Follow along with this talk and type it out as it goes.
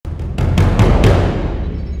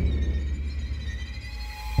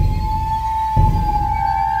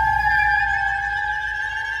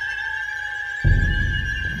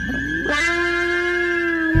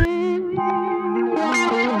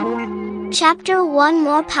Chapter 1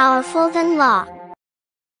 More Powerful Than Law.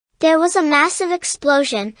 There was a massive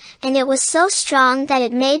explosion, and it was so strong that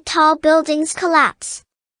it made tall buildings collapse.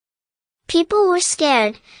 People were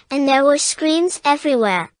scared, and there were screams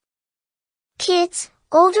everywhere. Kids,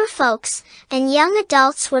 older folks, and young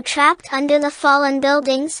adults were trapped under the fallen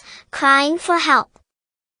buildings, crying for help.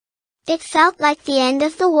 It felt like the end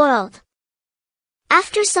of the world.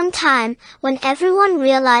 After some time, when everyone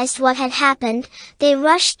realized what had happened, they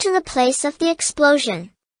rushed to the place of the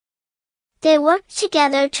explosion. They worked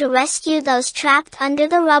together to rescue those trapped under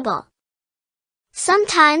the rubble.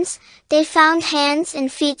 Sometimes, they found hands and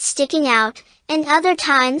feet sticking out, and other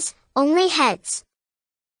times, only heads.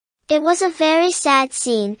 It was a very sad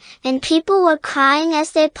scene, and people were crying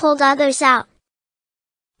as they pulled others out.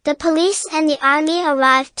 The police and the army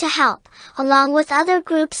arrived to help, along with other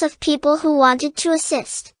groups of people who wanted to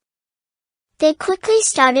assist. They quickly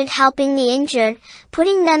started helping the injured,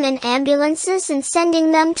 putting them in ambulances and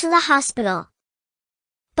sending them to the hospital.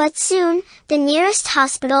 But soon, the nearest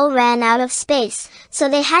hospital ran out of space, so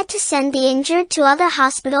they had to send the injured to other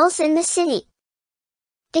hospitals in the city.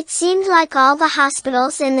 It seemed like all the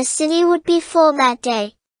hospitals in the city would be full that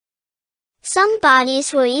day. Some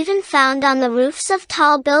bodies were even found on the roofs of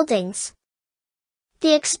tall buildings.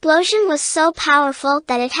 The explosion was so powerful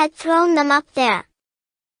that it had thrown them up there.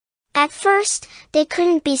 At first, they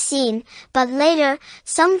couldn't be seen, but later,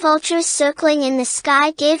 some vultures circling in the sky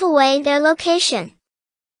gave away their location.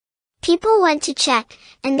 People went to check,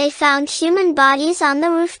 and they found human bodies on the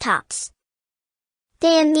rooftops.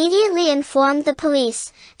 They immediately informed the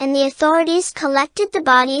police, and the authorities collected the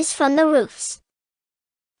bodies from the roofs.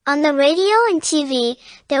 On the radio and TV,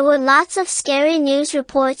 there were lots of scary news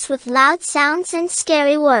reports with loud sounds and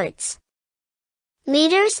scary words.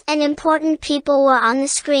 Leaders and important people were on the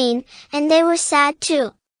screen, and they were sad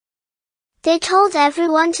too. They told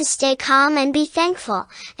everyone to stay calm and be thankful,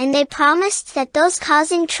 and they promised that those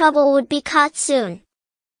causing trouble would be caught soon.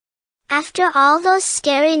 After all those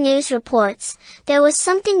scary news reports, there was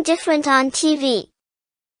something different on TV.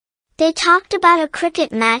 They talked about a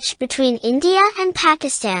cricket match between India and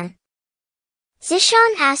Pakistan.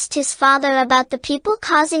 Zeeshan asked his father about the people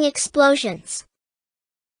causing explosions.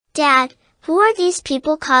 "Dad, who are these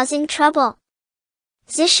people causing trouble?"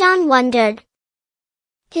 Zeeshan wondered.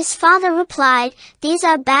 His father replied, "These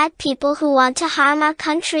are bad people who want to harm our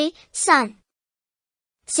country, son."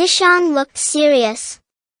 Zeeshan looked serious.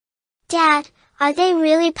 "Dad, are they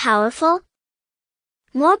really powerful?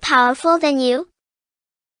 More powerful than you?"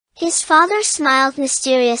 His father smiled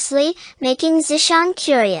mysteriously, making Zeeshan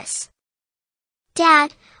curious.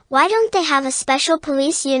 "Dad, why don't they have a special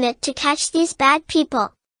police unit to catch these bad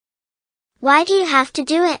people? Why do you have to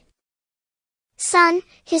do it?" "Son,"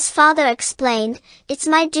 his father explained,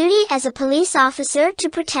 "it's my duty as a police officer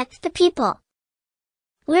to protect the people.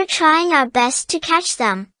 We're trying our best to catch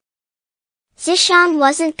them." Zeeshan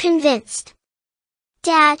wasn't convinced.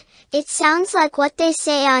 "Dad, it sounds like what they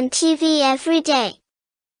say on TV every day.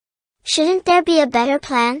 Shouldn't there be a better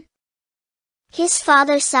plan?" His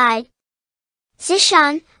father sighed.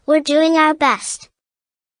 "Zeeshan, we're doing our best."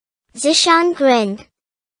 Zeeshan grinned.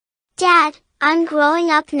 "Dad, I'm growing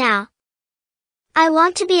up now. I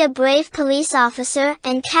want to be a brave police officer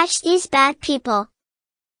and catch these bad people.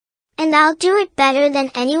 And I'll do it better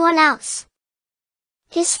than anyone else."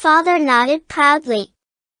 His father nodded proudly.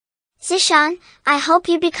 "Zeeshan, I hope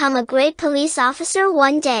you become a great police officer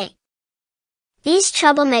one day. These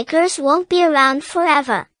troublemakers won't be around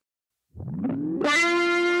forever."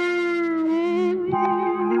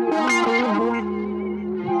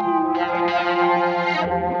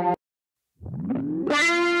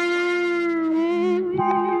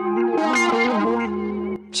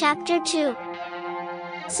 Chapter 2.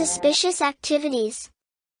 Suspicious Activities.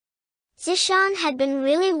 Zeeshan had been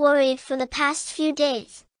really worried for the past few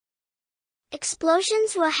days.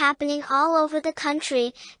 Explosions were happening all over the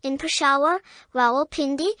country, in Peshawar,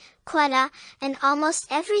 Rawalpindi, Quetta, and almost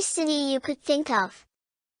every city you could think of.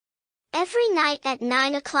 Every night at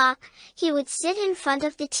 9 o'clock, he would sit in front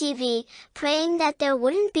of the TV, praying that there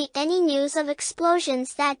wouldn't be any news of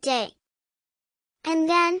explosions that day. And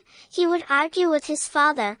then, he would argue with his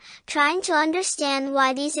father, trying to understand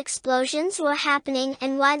why these explosions were happening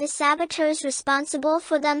and why the saboteurs responsible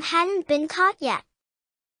for them hadn't been caught yet.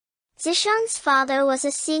 Zeeshan's father was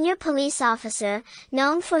a senior police officer,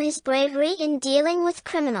 known for his bravery in dealing with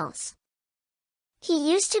criminals.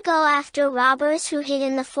 He used to go after robbers who hid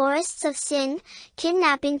in the forests of Sindh,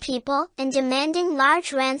 kidnapping people and demanding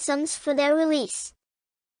large ransoms for their release.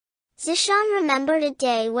 Zeeshan remembered a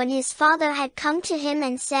day when his father had come to him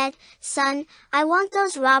and said, "Son, I want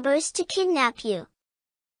those robbers to kidnap you.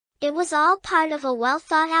 It was all part of a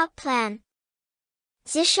well-thought-out plan.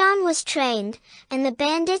 Zeeshan was trained, and the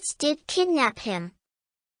bandits did kidnap him.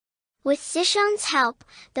 With Zeeshan's help,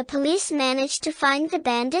 the police managed to find the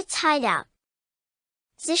bandits' hideout.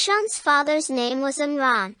 Zeeshan's father's name was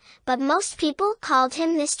Imran, but most people called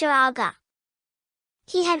him Mr. Agha.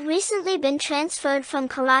 He had recently been transferred from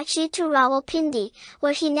Karachi to Rawalpindi,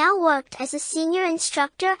 where he now worked as a senior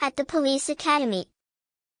instructor at the police academy.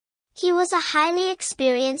 He was a highly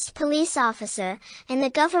experienced police officer, and the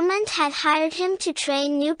government had hired him to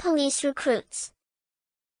train new police recruits.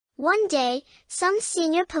 One day, some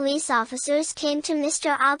senior police officers came to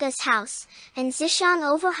Mr. Agha's house, and Zeeshan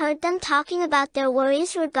overheard them talking about their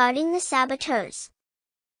worries regarding the saboteurs.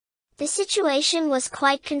 The situation was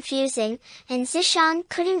quite confusing, and Zeeshan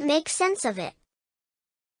couldn't make sense of it.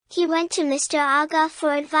 He went to Mr. Agha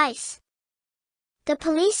for advice. The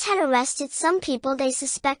police had arrested some people they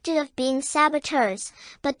suspected of being saboteurs,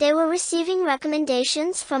 but they were receiving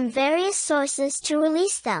recommendations from various sources to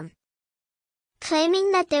release them,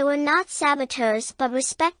 claiming that they were not saboteurs but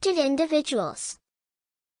respected individuals.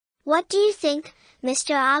 "What do you think,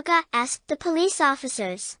 Mr. Agha?" asked the police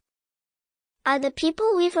officers. "Are the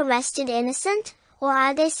people we've arrested innocent, or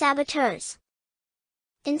are they saboteurs?"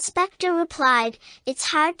 Inspector replied,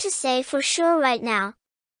 "It's hard to say for sure right now.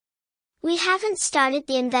 We haven't started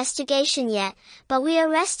the investigation yet, but we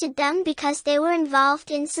arrested them because they were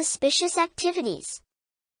involved in suspicious activities.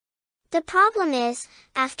 The problem is,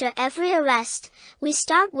 after every arrest, we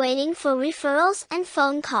start waiting for referrals and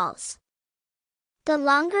phone calls. The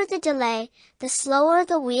longer the delay, the slower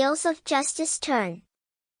the wheels of justice turn.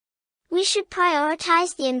 We should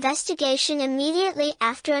prioritize the investigation immediately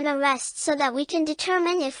after an arrest so that we can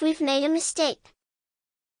determine if we've made a mistake.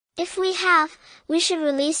 If we have, we should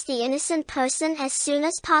release the innocent person as soon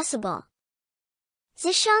as possible."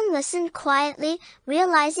 Zeeshan listened quietly,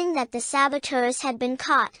 realizing that the saboteurs had been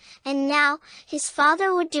caught, and now, his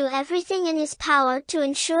father would do everything in his power to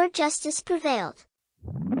ensure justice prevailed.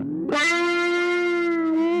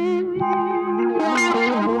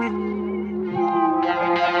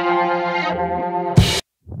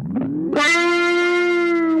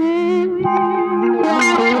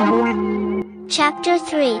 Chapter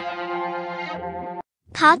 3.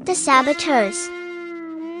 Caught the saboteurs.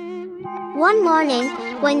 One morning,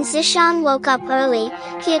 when Zeeshan woke up early,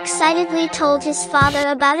 he excitedly told his father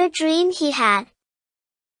about a dream he had.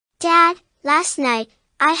 "Dad, last night,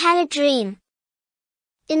 I had a dream.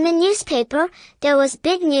 In the newspaper, there was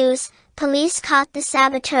big news, police caught the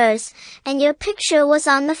saboteurs, and your picture was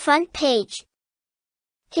on the front page."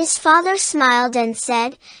 His father smiled and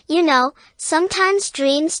said, "You know, sometimes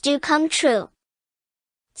dreams do come true."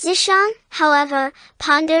 Zeeshan, however,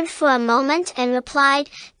 pondered for a moment and replied,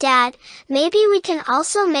 "Dad, maybe we can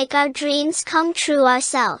also make our dreams come true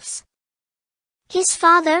ourselves." His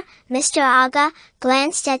father, Mr. Agha,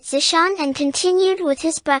 glanced at Zeeshan and continued with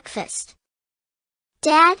his breakfast.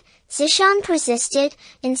 "Dad," Zeeshan persisted,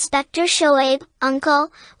 "Inspector Shoaib,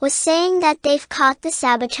 uncle, was saying that they've caught the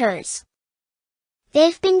saboteurs.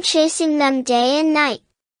 They've been chasing them day and night."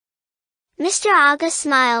 Mr. Agha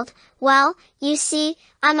smiled. "Well, you see,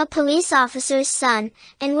 I'm a police officer's son,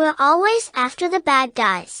 and we're always after the bad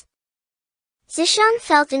guys." Zeeshan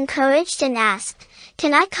felt encouraged and asked,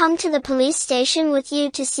 "Can I come to the police station with you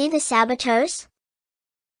to see the saboteurs?"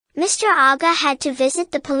 Mr. Agha had to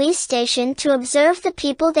visit the police station to observe the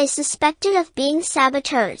people they suspected of being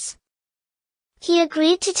saboteurs. He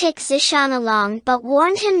agreed to take Zeeshan along but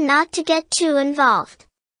warned him not to get too involved.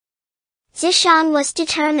 Zeeshan was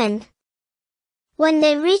determined. When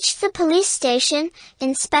they reached the police station,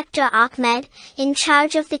 Inspector Ahmed, in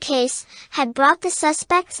charge of the case, had brought the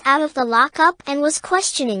suspects out of the lockup and was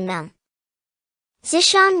questioning them.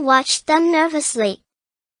 Zeeshan watched them nervously.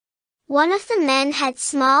 One of the men had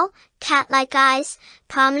small, cat-like eyes,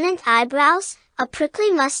 prominent eyebrows, a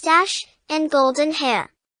prickly mustache, and golden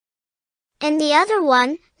hair. And the other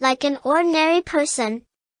one, like an ordinary person.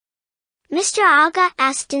 Mr. Agha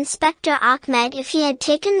asked Inspector Ahmed if he had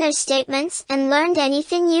taken their statements and learned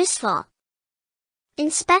anything useful.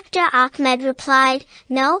 Inspector Ahmed replied,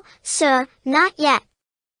 "No, sir, not yet."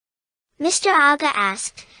 Mr. Agha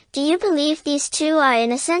asked, "Do you believe these two are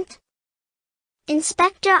innocent?"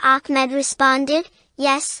 Inspector Ahmed responded,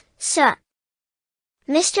 "Yes, sir."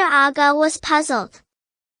 Mr. Agha was puzzled.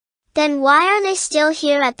 "Then why are they still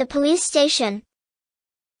here at the police station?"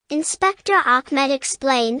 Inspector Ahmed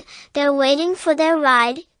explained, "They're waiting for their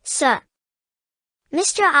ride, sir."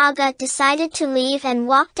 Mr. Agha decided to leave and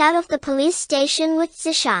walked out of the police station with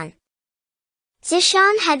Zeeshan.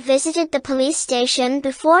 Zeeshan had visited the police station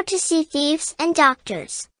before to see thieves and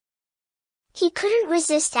doctors. He couldn't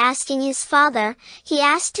resist asking his father. He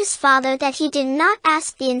asked his father that he did not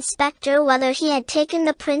ask the inspector whether he had taken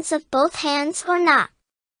the prints of both hands or not.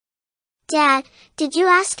 Dad, did you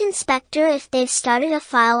ask Inspector if they've started a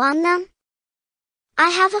file on them? I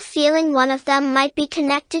have a feeling one of them might be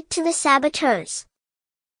connected to the saboteurs.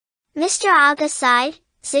 Mr. Agha sighed.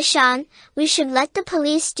 Zeeshan, we should let the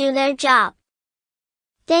police do their job.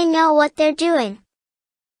 They know what they're doing.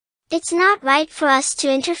 It's not right for us to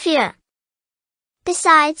interfere.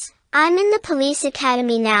 Besides, I'm in the police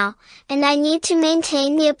academy now, and I need to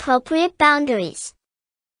maintain the appropriate boundaries.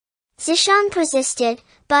 Zeeshan persisted,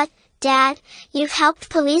 but, Dad, you've helped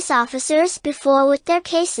police officers before with their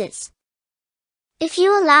cases. If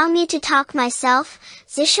you allow me to talk myself,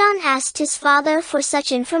 Zeeshan asked his father for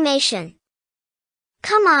such information.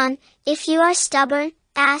 Come on, if you are stubborn,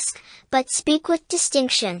 ask, but speak with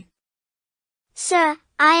distinction. Sir,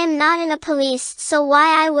 I am not in a police, so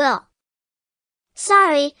why I will.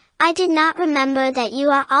 Sorry, I did not remember that you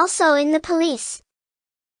are also in the police.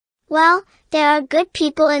 Well, there are good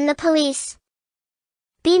people in the police.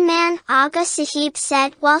 B-man, Agha Sahib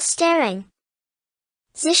said while staring.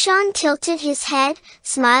 Zeeshan tilted his head,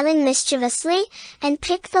 smiling mischievously, and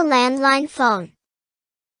picked the landline phone.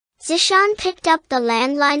 Zeeshan picked up the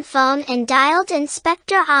landline phone and dialed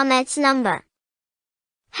Inspector Ahmed's number.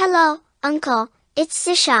 Hello, Uncle, it's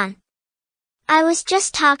Zeeshan. I was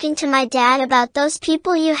just talking to my dad about those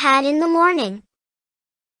people you had in the morning.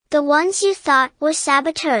 The ones you thought were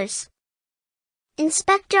saboteurs.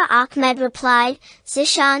 Inspector Ahmed replied,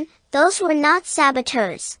 Zeeshan, those were not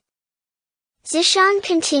saboteurs. Zeeshan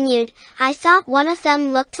continued, I thought one of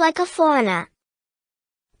them looked like a foreigner.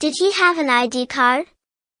 Did he have an ID card?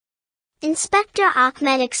 Inspector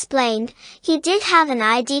Ahmed explained, he did have an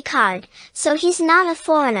ID card, so he's not a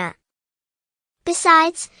foreigner.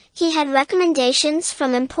 Besides, he had recommendations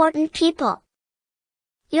from important people.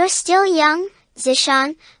 You're still young,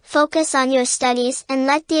 Zeeshan, focus on your studies and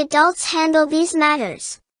let the adults handle these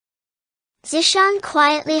matters. Zeeshan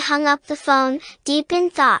quietly hung up the phone, deep in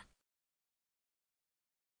thought.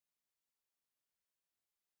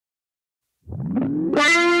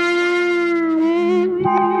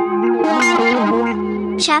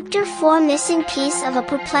 Chapter 4 Missing Piece of a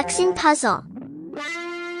Perplexing Puzzle.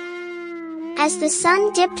 As the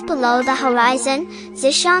sun dipped below the horizon,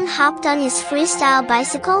 Zeeshan hopped on his freestyle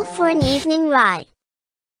bicycle for an evening ride.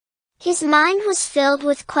 His mind was filled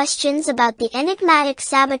with questions about the enigmatic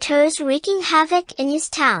saboteurs wreaking havoc in his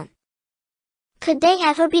town. Could they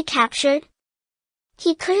ever be captured?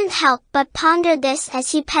 He couldn't help but ponder this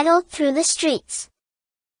as he pedaled through the streets.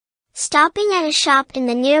 Stopping at a shop in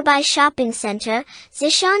the nearby shopping center,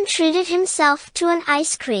 Zeeshan treated himself to an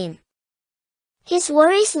ice cream. His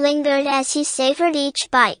worries lingered as he savored each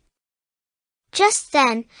bite. Just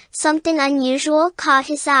then, something unusual caught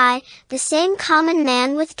his eye, the same common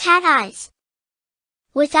man with cat eyes.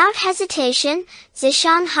 Without hesitation,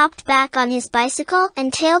 Zeeshan hopped back on his bicycle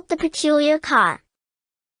and tailed the peculiar car.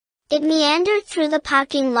 It meandered through the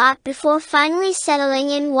parking lot before finally settling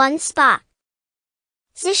in one spot.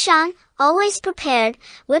 Zeeshan, always prepared,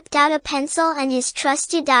 whipped out a pencil and his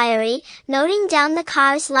trusty diary, noting down the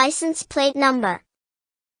car's license plate number.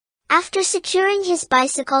 After securing his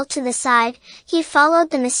bicycle to the side, he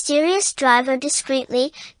followed the mysterious driver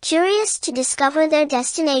discreetly, curious to discover their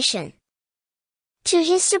destination. To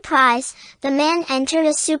his surprise, the man entered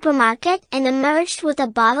a supermarket and emerged with a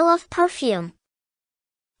bottle of perfume.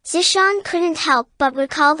 Zeeshan couldn't help but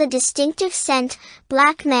recall the distinctive scent,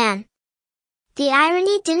 Black Man. The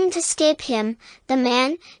irony didn't escape him, the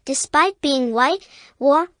man, despite being white,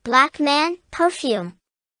 wore Black Man perfume.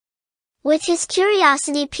 With his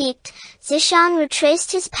curiosity piqued, Zeeshan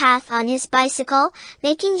retraced his path on his bicycle,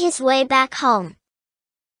 making his way back home.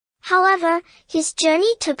 However, his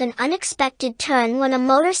journey took an unexpected turn when a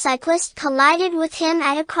motorcyclist collided with him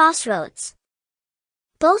at a crossroads.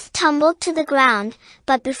 Both tumbled to the ground,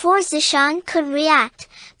 but before Zeeshan could react,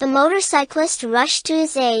 the motorcyclist rushed to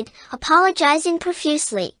his aid, apologizing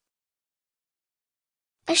profusely.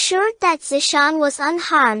 Assured that Zeeshan was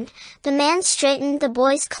unharmed, the man straightened the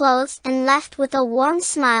boy's clothes and left with a warm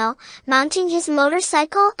smile, mounting his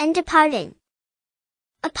motorcycle and departing.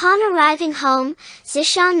 Upon arriving home,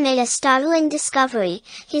 Zeeshan made a startling discovery.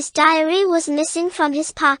 His diary was missing from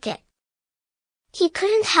his pocket. He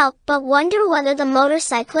couldn't help but wonder whether the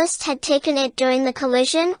motorcyclist had taken it during the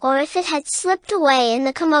collision or if it had slipped away in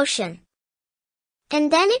the commotion.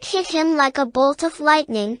 And then it hit him like a bolt of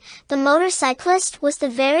lightning. The motorcyclist was the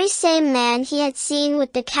very same man he had seen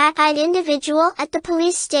with the cat-eyed individual at the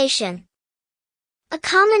police station. A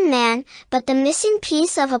common man, but the missing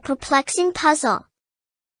piece of a perplexing puzzle.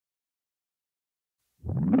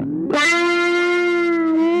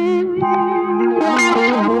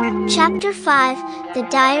 Chapter 5, The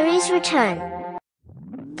Diary's Return.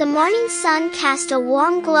 The morning sun cast a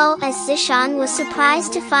warm glow as Zeeshan was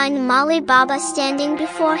surprised to find Mali Baba standing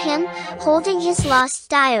before him, holding his lost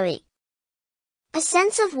diary. A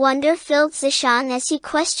sense of wonder filled Zeeshan as he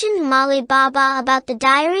questioned Mali Baba about the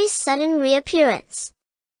diary's sudden reappearance.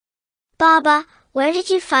 "Baba, where did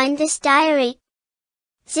you find this diary?"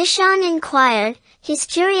 Zeeshan inquired, his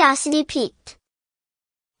curiosity piqued.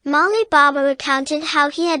 Mali Baba recounted how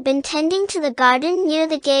he had been tending to the garden near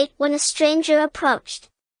the gate when a stranger approached.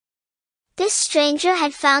 This stranger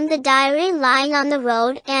had found the diary lying on the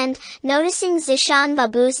road and, noticing Zeeshan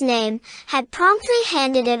Babu's name, had promptly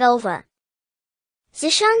handed it over.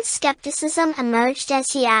 Zeeshan's skepticism emerged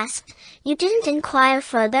as he asked, "You didn't inquire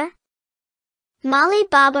further?" Mali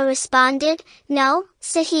Baba responded, "No,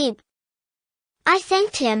 Sahib." I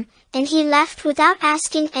thanked him, and he left without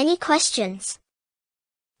asking any questions.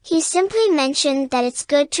 He simply mentioned that it's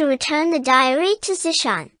good to return the diary to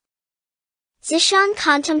Zeeshan. Zeeshan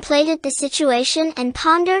contemplated the situation and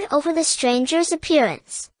pondered over the stranger's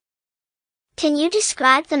appearance. "Can you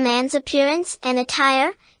describe the man's appearance and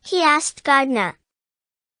attire?" he asked Gardner.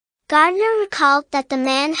 Gardner recalled that the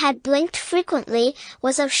man had blinked frequently,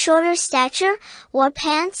 was of shorter stature, wore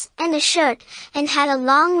pants and a shirt, and had a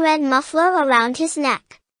long red muffler around his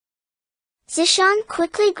neck. Zeeshan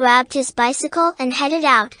quickly grabbed his bicycle and headed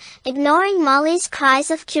out, ignoring Molly's cries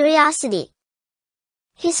of curiosity.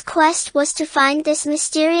 His quest was to find this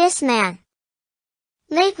mysterious man.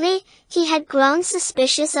 Lately, he had grown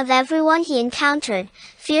suspicious of everyone he encountered,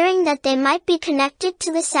 fearing that they might be connected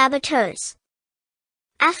to the saboteurs.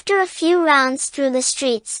 After a few rounds through the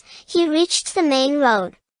streets, he reached the main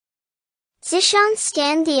road. Zeeshan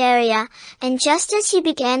scanned the area, and just as he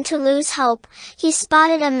began to lose hope, he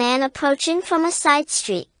spotted a man approaching from a side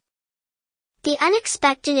street. The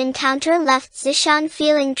unexpected encounter left Zeeshan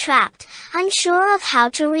feeling trapped, unsure of how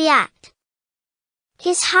to react.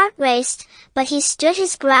 His heart raced, but he stood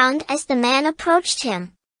his ground as the man approached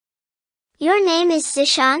him. "Your name is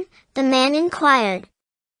Zeeshan?" the man inquired.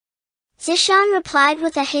 Zeeshan replied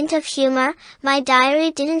with a hint of humor, "My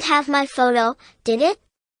diary didn't have my photo, did it?"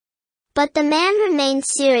 But the man remained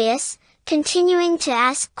serious, continuing to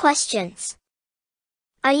ask questions.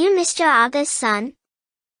 "Are you Mr. Agha's son?"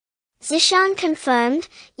 Zeeshan confirmed,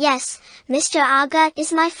 "Yes, Mr. Agha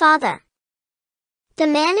is my father." The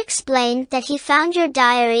man explained that he found your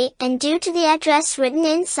diary and due to the address written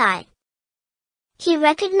inside. He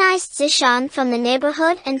recognized Zeeshan from the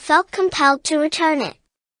neighborhood and felt compelled to return it.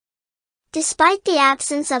 Despite the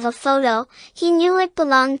absence of a photo, he knew it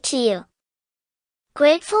belonged to you.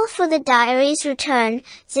 Grateful for the diary's return,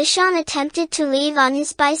 Zeeshan attempted to leave on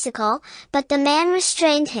his bicycle, but the man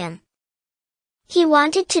restrained him. He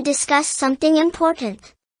wanted to discuss something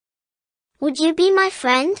important. "Would you be my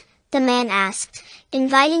friend?" the man asked,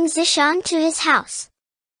 inviting Zeeshan to his house.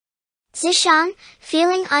 Zeeshan,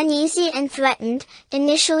 feeling uneasy and threatened,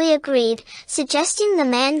 initially agreed, suggesting the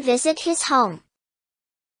man visit his home.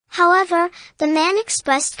 However, the man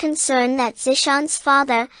expressed concern that Zeeshan's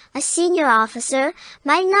father, a senior officer,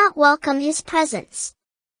 might not welcome his presence.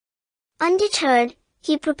 Undeterred,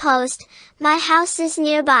 he proposed, "My house is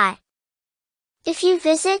nearby. If you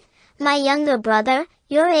visit, my younger brother,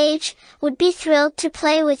 your age, would be thrilled to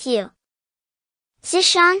play with you."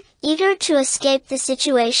 Zeeshan, eager to escape the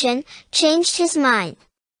situation, changed his mind.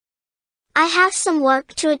 "I have some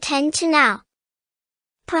work to attend to now.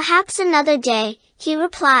 Perhaps another day," he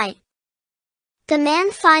replied. The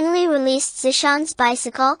man finally released Zeeshan's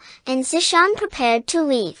bicycle, and Zeeshan prepared to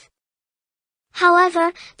leave.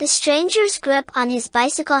 However, the stranger's grip on his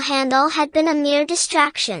bicycle handle had been a mere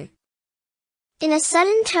distraction. In a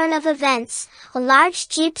sudden turn of events, a large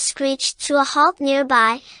jeep screeched to a halt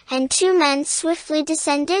nearby, and two men swiftly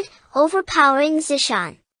descended, overpowering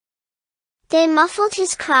Zeeshan. They muffled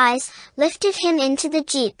his cries, lifted him into the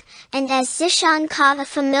jeep, and as Zeeshan caught a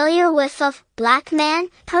familiar whiff of black man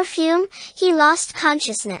perfume, he lost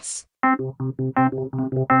consciousness.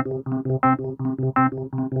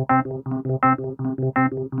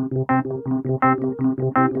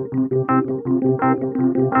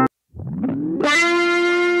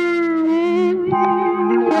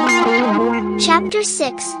 Chapter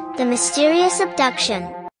 6, The Mysterious Abduction.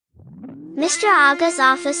 Mr. Agha's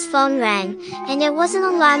office phone rang, and it was an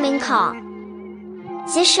alarming call.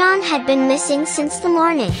 Zeeshan had been missing since the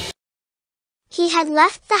morning. He had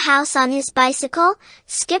left the house on his bicycle,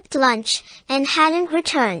 skipped lunch, and hadn't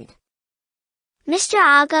returned. Mr.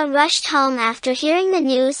 Agha rushed home after hearing the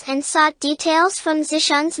news and sought details from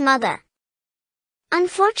Zeeshan's mother.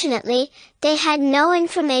 Unfortunately, they had no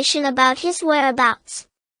information about his whereabouts.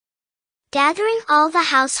 Gathering all the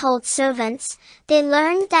household servants, they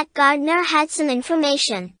learned that Gardner had some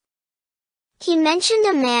information. He mentioned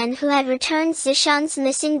a man who had returned Zeeshan's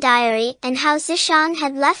missing diary and how Zeeshan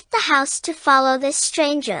had left the house to follow this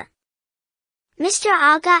stranger. Mr.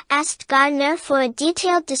 Agha asked Gardner for a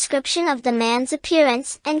detailed description of the man's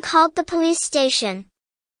appearance and called the police station.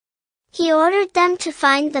 He ordered them to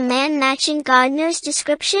find the man matching Gardner's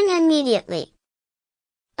description immediately.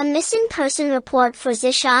 A missing person report for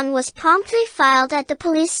Zeeshan was promptly filed at the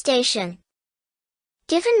police station.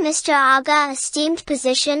 Given Mr. Agha's esteemed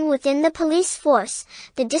position within the police force,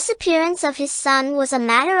 the disappearance of his son was a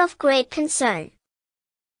matter of great concern.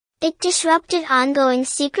 It disrupted ongoing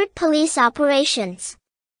secret police operations.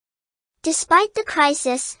 Despite the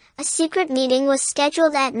crisis, a secret meeting was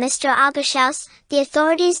scheduled at Mr. Agha's house. The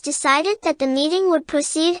authorities decided that the meeting would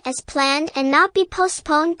proceed as planned and not be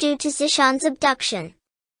postponed due to Zeeshan's abduction.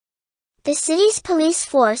 The city's police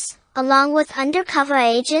force, along with undercover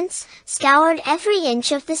agents, scoured every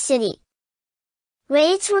inch of the city.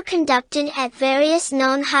 Raids were conducted at various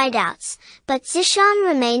known hideouts, but Zeeshan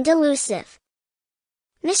remained elusive.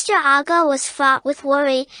 Mr. Agha was fraught with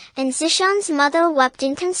worry, and Zeeshan's mother wept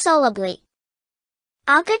inconsolably.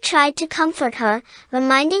 Agha tried to comfort her,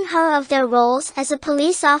 reminding her of their roles as a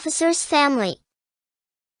police officer's family.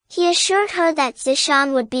 He assured her that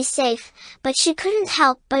Zeeshan would be safe, but she couldn't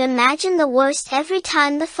help but imagine the worst every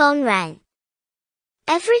time the phone rang.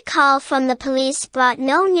 Every call from the police brought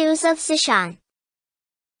no news of Zeeshan.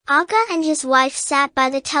 Agha and his wife sat by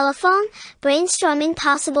the telephone, brainstorming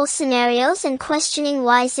possible scenarios and questioning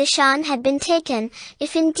why Zeeshan had been taken,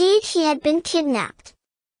 if indeed he had been kidnapped.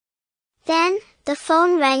 Then, the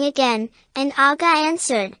phone rang again, and Agha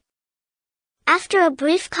answered. After a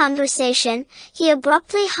brief conversation, he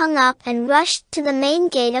abruptly hung up and rushed to the main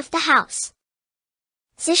gate of the house.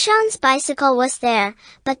 Zeeshan's bicycle was there,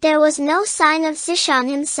 but there was no sign of Zeeshan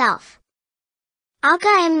himself. Agha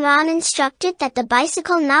Imran instructed that the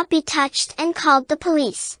bicycle not be touched and called the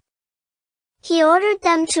police. He ordered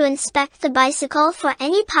them to inspect the bicycle for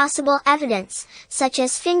any possible evidence, such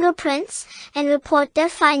as fingerprints, and report their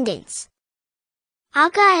findings.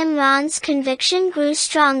 Agha Imran's conviction grew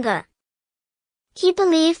stronger. He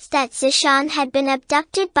believed that Zeeshan had been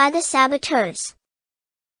abducted by the saboteurs.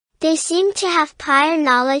 They seemed to have prior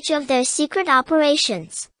knowledge of their secret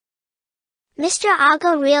operations. Mr.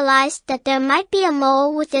 Agha realized that there might be a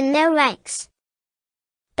mole within their ranks.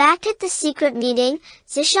 Back at the secret meeting,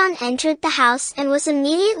 Zeeshan entered the house and was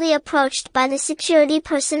immediately approached by the security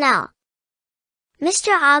personnel. Mr.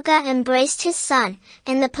 Agha embraced his son,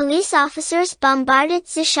 and the police officers bombarded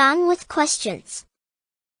Zeeshan with questions.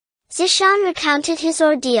 Zeeshan recounted his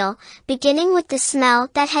ordeal, beginning with the smell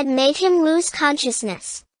that had made him lose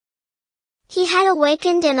consciousness. He had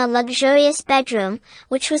awakened in a luxurious bedroom,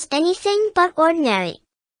 which was anything but ordinary.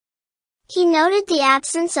 He noted the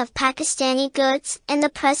absence of Pakistani goods and the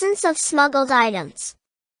presence of smuggled items.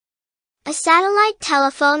 A satellite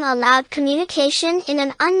telephone allowed communication in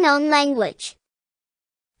an unknown language.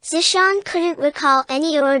 Zeeshan couldn't recall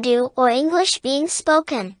any Urdu or English being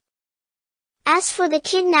spoken. As for the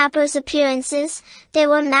kidnappers' appearances, they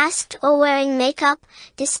were masked or wearing makeup,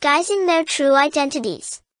 disguising their true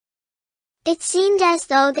identities. It seemed as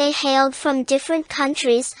though they hailed from different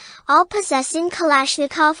countries, all possessing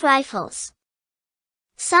Kalashnikov rifles.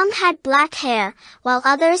 Some had black hair, while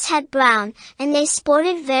others had brown, and they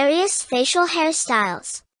sported various facial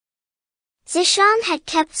hairstyles. Zeeshan had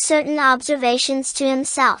kept certain observations to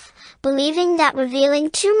himself, believing that revealing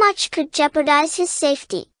too much could jeopardize his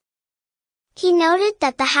safety. He noted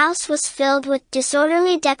that the house was filled with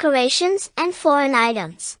disorderly decorations and foreign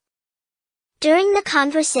items. During the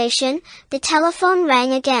conversation, the telephone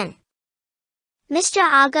rang again. Mr.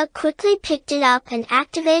 Agha quickly picked it up and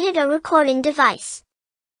activated a recording device.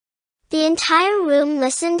 The entire room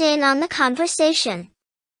listened in on the conversation.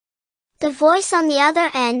 The voice on the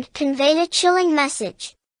other end conveyed a chilling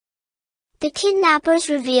message. The kidnappers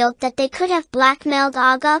revealed that they could have blackmailed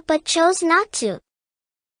Agha but chose not to.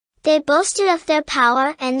 They boasted of their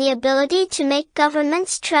power and the ability to make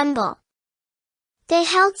governments tremble. They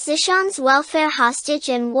held Zeeshan's welfare hostage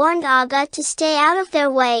and warned Agha to stay out of their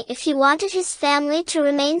way if he wanted his family to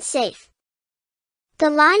remain safe. The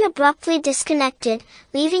line abruptly disconnected,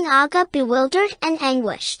 leaving Agha bewildered and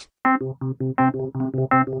anguished.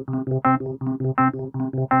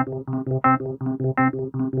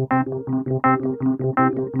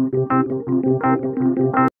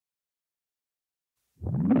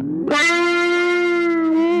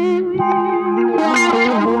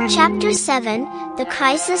 Chapter 7, The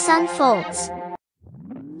Crisis Unfolds.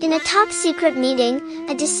 In a top-secret meeting,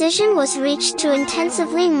 a decision was reached to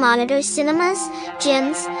intensively monitor cinemas,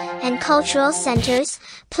 gyms, and cultural centers,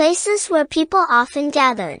 places where people often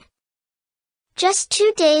gathered. Just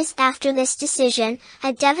 2 days after this decision,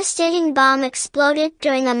 a devastating bomb exploded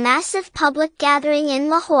during a massive public gathering in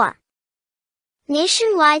Lahore.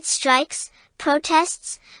 Nationwide strikes,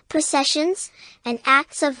 protests, processions, and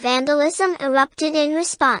acts of vandalism erupted in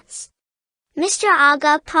response. Mr.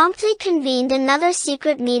 Agha promptly convened another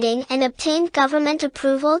secret meeting and obtained government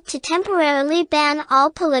approval to temporarily ban all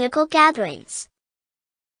political gatherings.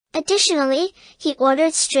 Additionally, he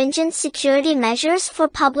ordered stringent security measures for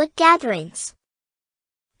public gatherings.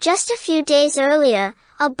 Just a few days earlier,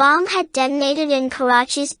 a bomb had detonated in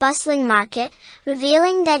Karachi's bustling market,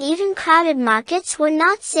 revealing that even crowded markets were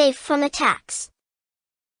not safe from attacks.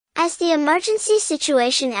 As the emergency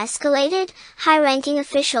situation escalated, high-ranking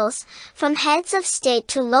officials, from heads of state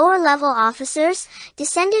to lower-level officers,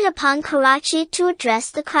 descended upon Karachi to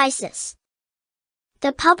address the crisis.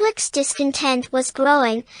 The public's discontent was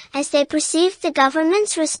growing, as they perceived the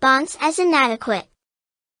government's response as inadequate.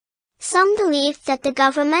 Some believed that the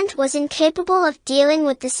government was incapable of dealing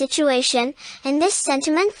with the situation, and this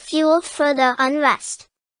sentiment fueled further unrest.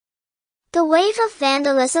 The wave of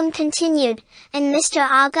vandalism continued, and Mr.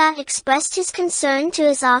 Agha expressed his concern to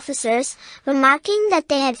his officers, remarking that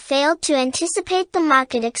they had failed to anticipate the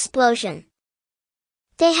market explosion.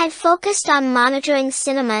 They had focused on monitoring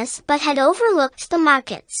cinemas but had overlooked the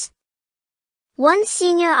markets. One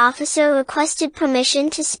senior officer requested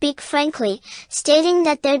permission to speak frankly, stating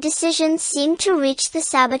that their decisions seemed to reach the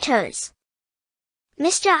saboteurs.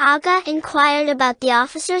 Mr. Agha inquired about the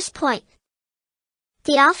officer's point.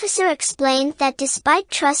 The officer explained that despite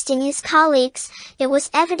trusting his colleagues, it was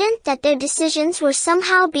evident that their decisions were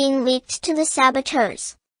somehow being leaked to the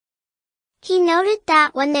saboteurs. He noted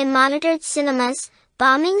that when they monitored cinemas,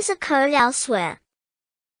 bombings occurred elsewhere.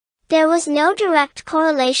 There was no direct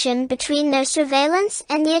correlation between their surveillance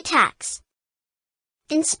and the attacks.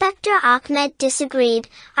 Inspector Ahmed disagreed,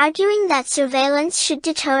 arguing that surveillance should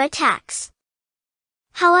deter attacks.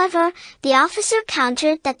 However, the officer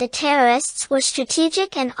countered that the terrorists were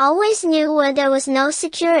strategic and always knew where there was no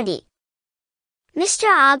security. Mr.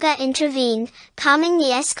 Agha intervened, calming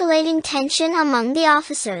the escalating tension among the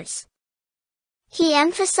officers. He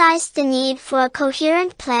emphasized the need for a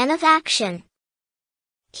coherent plan of action.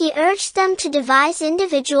 He urged them to devise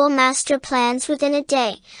individual master plans within a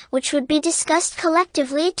day, which would be discussed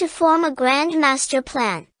collectively to form a grand master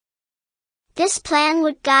plan. This plan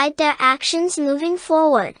would guide their actions moving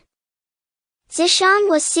forward. Zeeshan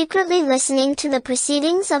was secretly listening to the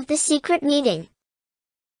proceedings of the secret meeting.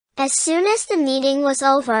 As soon as the meeting was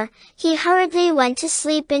over, he hurriedly went to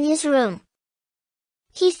sleep in his room.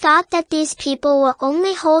 He thought that these people were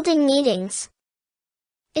only holding meetings.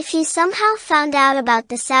 If he somehow found out about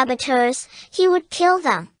the saboteurs, he would kill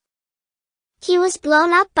them. He was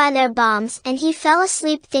blown up by their bombs and he fell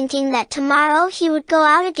asleep thinking that tomorrow he would go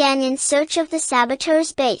out again in search of the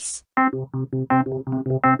saboteurs' base.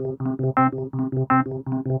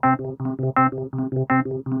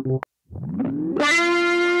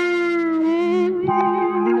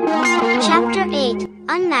 Chapter 8: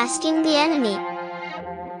 Unmasking the Enemy.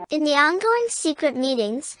 In the ongoing secret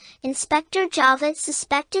meetings, Inspector Javed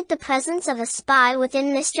suspected the presence of a spy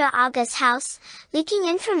within Mr. Agha's house, leaking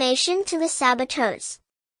information to the saboteurs.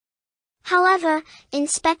 However,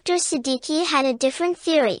 Inspector Siddiqui had a different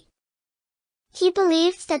theory. He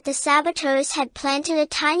believed that the saboteurs had planted a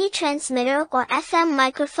tiny transmitter or FM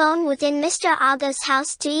microphone within Mr. Agha's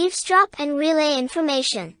house to eavesdrop and relay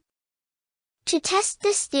information. To test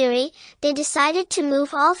this theory, they decided to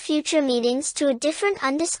move all future meetings to a different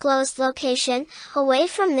undisclosed location, away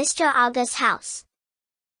from Mr. Agha's house.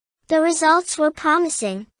 The results were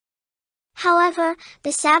promising. However,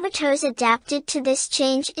 the saboteurs adapted to this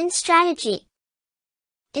change in strategy.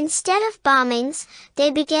 Instead of bombings,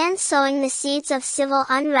 they began sowing the seeds of civil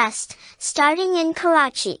unrest, starting in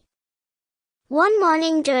Karachi. One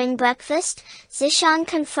morning during breakfast, Zeeshan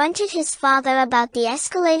confronted his father about the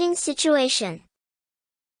escalating situation.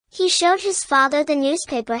 He showed his father the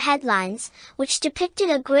newspaper headlines, which depicted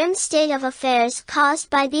a grim state of affairs caused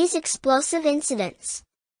by these explosive incidents.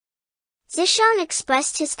 Zeeshan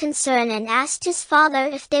expressed his concern and asked his father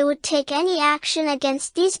if they would take any action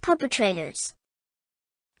against these perpetrators.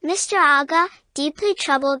 Mr. Agha, deeply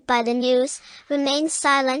troubled by the news, remained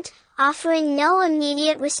silent, offering no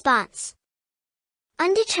immediate response.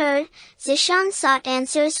 Undeterred, Zeeshan sought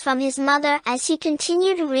answers from his mother as he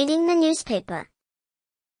continued reading the newspaper.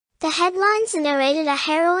 The headlines narrated a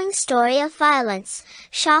harrowing story of violence.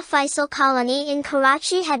 Shah Faisal colony in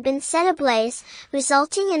Karachi had been set ablaze,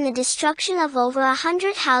 resulting in the destruction of over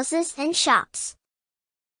 100 houses and shops.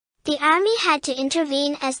 The army had to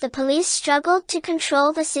intervene as the police struggled to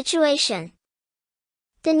control the situation.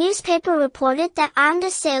 The newspaper reported that armed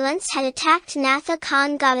assailants had attacked Natha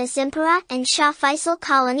Khan Gata Zimpara and Shah Faisal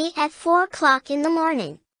colony at 4 o'clock in the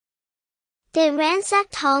morning. They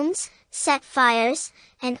ransacked homes, set fires,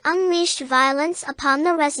 and unleashed violence upon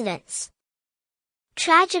the residents.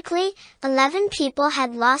 Tragically, 11 people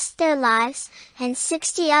had lost their lives, and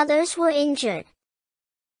 60 others were injured.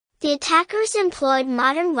 The attackers employed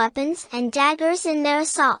modern weapons and daggers in their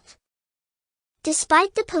assault.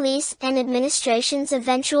 Despite the police and administration's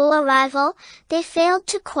eventual arrival, they failed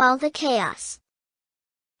to quell the chaos.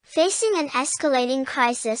 Facing an escalating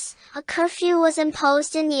crisis, a curfew was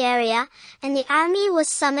imposed in the area, and the army was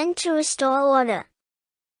summoned to restore order.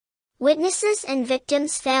 Witnesses and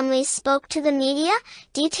victims' families spoke to the media,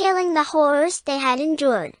 detailing the horrors they had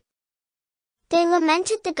endured. They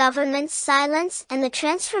lamented the government's silence and the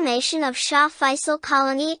transformation of Shah Faisal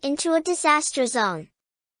colony into a disaster zone.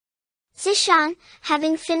 Zeeshan,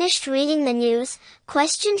 having finished reading the news,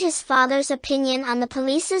 questioned his father's opinion on the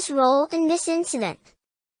police's role in this incident.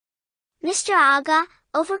 Mr. Agha,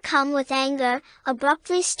 overcome with anger,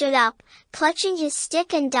 abruptly stood up, clutching his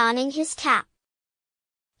stick and donning his cap.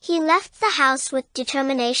 He left the house with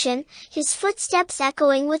determination, his footsteps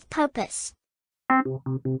echoing with purpose.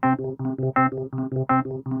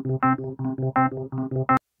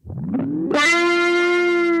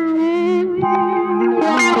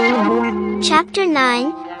 Chapter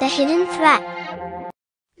 9, The Hidden Threat.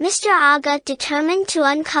 Mr. Agha, determined to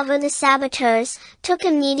uncover the saboteurs, took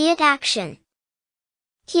immediate action.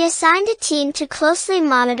 He assigned a team to closely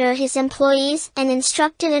monitor his employees and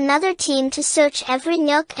instructed another team to search every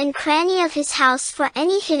nook and cranny of his house for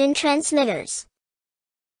any hidden transmitters.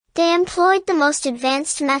 They employed the most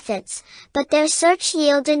advanced methods, but their search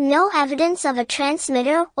yielded no evidence of a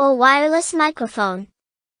transmitter or wireless microphone.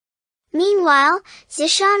 Meanwhile,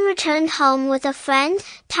 Zeeshan returned home with a friend,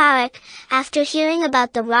 Tariq, after hearing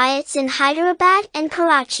about the riots in Hyderabad and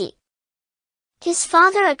Karachi. His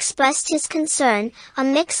father expressed his concern, a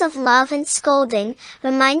mix of love and scolding,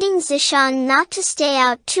 reminding Zeeshan not to stay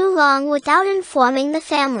out too long without informing the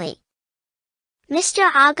family.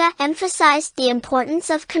 Mr. Agha emphasized the importance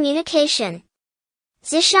of communication.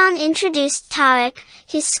 Zeeshan introduced Tariq,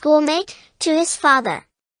 his schoolmate, to his father.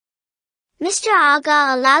 Mr.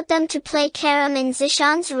 Agha allowed them to play carom in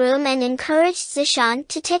Zeeshan's room and encouraged Zeeshan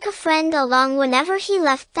to take a friend along whenever he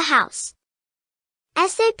left the house.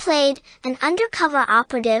 As they played, an undercover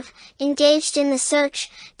operative, engaged in the search,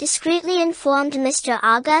 discreetly informed Mr.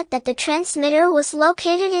 Agha that the transmitter was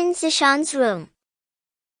located in Zeeshan's room.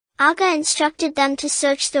 Agha instructed them to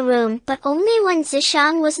search the room but only when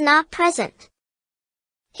Zeeshan was not present.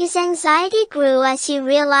 His anxiety grew as he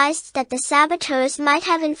realized that the saboteurs might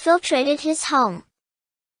have infiltrated his home.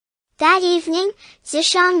 That evening,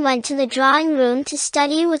 Zeeshan went to the drawing room to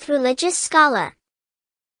study with religious scholar.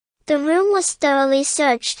 The room was thoroughly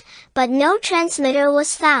searched, but no transmitter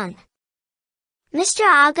was found. Mr.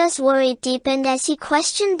 Agha's worry deepened as he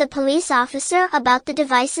questioned the police officer about the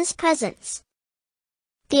device's presence.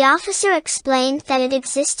 The officer explained that it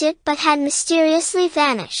existed but had mysteriously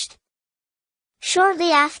vanished.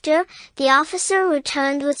 Shortly after, the officer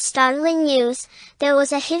returned with startling news. There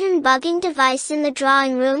was a hidden bugging device in the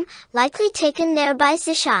drawing room, likely taken there by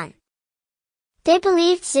Zeeshan. They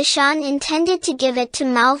believed Zeeshan intended to give it to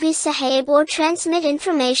Maulvi Sahib or transmit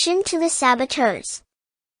information to the saboteurs.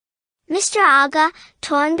 Mr. Agha,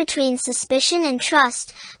 torn between suspicion and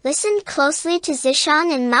trust, listened closely to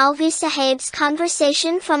Zeeshan and Maulvi Sahib's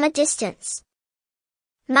conversation from a distance.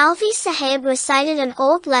 Maulvi Sahib recited an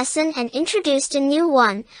old lesson and introduced a new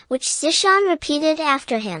one, which Zeeshan repeated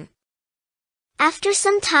after him. After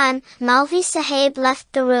some time, Maulvi Sahib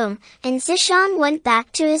left the room, and Zeeshan went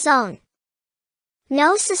back to his own.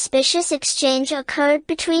 No suspicious exchange occurred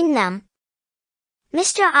between them.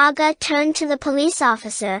 Mr. Agha turned to the police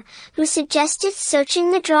officer, who suggested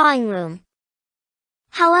searching the drawing room.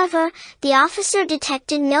 However, the officer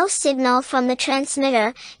detected no signal from the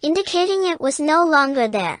transmitter, indicating it was no longer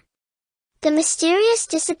there. The mysterious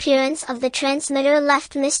disappearance of the transmitter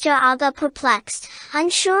left Mr. Agha perplexed,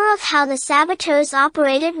 unsure of how the saboteurs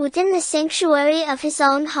operated within the sanctuary of his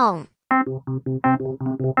own home.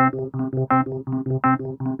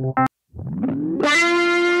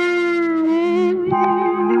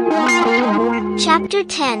 Chapter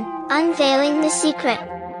 10, Unveiling the Secret.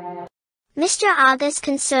 Mr. Agha's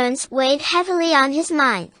concerns weighed heavily on his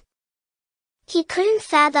mind. He couldn't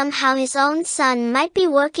fathom how his own son might be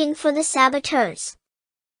working for the saboteurs.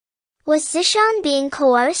 Was Zeeshan being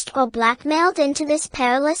coerced or blackmailed into this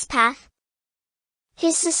perilous path?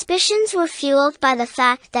 His suspicions were fueled by the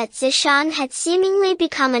fact that Zeeshan had seemingly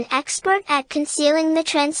become an expert at concealing the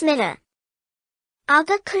transmitter.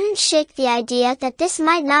 Agha couldn't shake the idea that this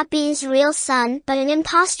might not be his real son but an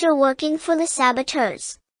impostor working for the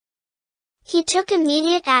saboteurs. He took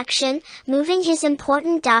immediate action, moving his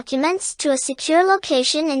important documents to a secure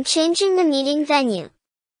location and changing the meeting venue.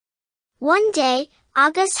 One day,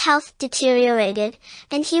 Agha's health deteriorated,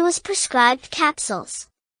 and he was prescribed capsules.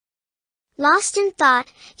 Lost in thought,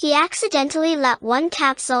 he accidentally let one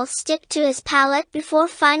capsule stick to his palate before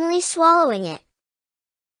finally swallowing it.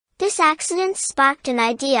 This accident sparked an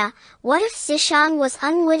idea. What if Zeeshan was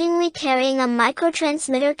unwittingly carrying a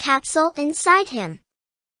microtransmitter capsule inside him?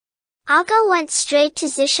 Agha went straight to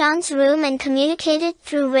Zeeshan's room and communicated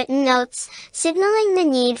through written notes, signaling the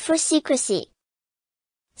need for secrecy.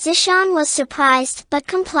 Zeeshan was surprised but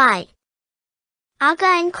complied.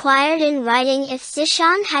 Agha inquired in writing if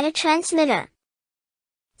Zeeshan had a transmitter.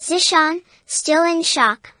 Zeeshan, still in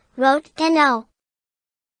shock, wrote no.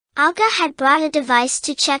 Agha had brought a device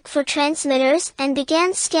to check for transmitters and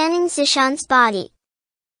began scanning Zeeshan's body.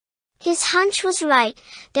 His hunch was right,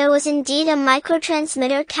 there was indeed a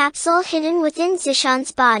microtransmitter capsule hidden within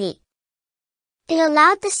Zeeshan's body. It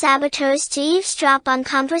allowed the saboteurs to eavesdrop on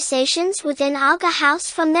conversations within Agha House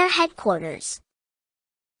from their headquarters.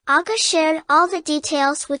 Agha shared all the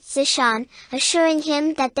details with Zeeshan, assuring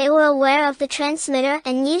him that they were aware of the transmitter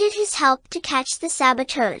and needed his help to catch the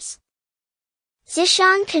saboteurs.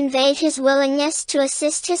 Zeeshan conveyed his willingness to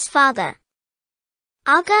assist his father.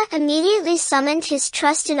 Agha immediately summoned his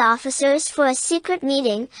trusted officers for a secret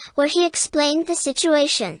meeting, where he explained the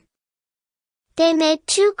situation. They made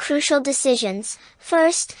two crucial decisions.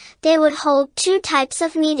 First, they would hold two types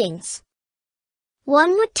of meetings.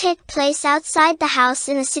 One would take place outside the house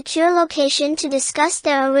in a secure location to discuss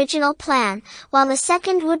their original plan, while the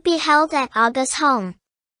second would be held at Agha's home,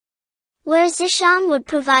 where Zeeshan would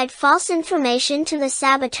provide false information to the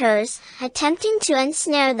saboteurs, attempting to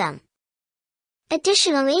ensnare them.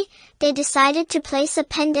 Additionally, they decided to place a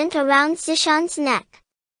pendant around Zeeshan's neck.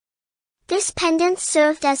 This pendant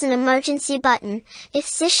served as an emergency button. If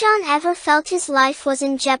Zeeshan ever felt his life was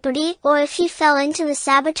in jeopardy or if he fell into the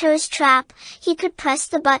saboteur's trap, he could press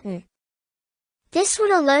the button. This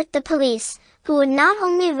would alert the police, who would not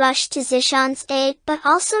only rush to Zeeshan's aid but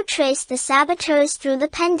also trace the saboteurs through the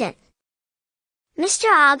pendant.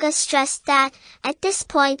 Mr. Agha stressed that, at this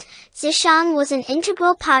point, Zeeshan was an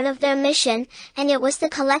integral part of their mission, and it was the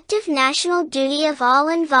collective national duty of all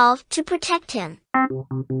involved to protect him.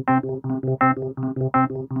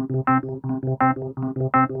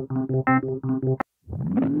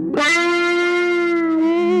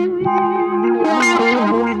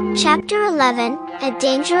 Chapter 11, A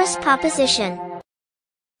Dangerous Proposition.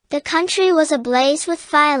 The country was ablaze with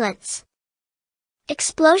violence.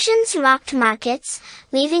 Explosions rocked markets,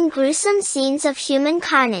 leaving gruesome scenes of human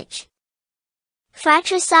carnage.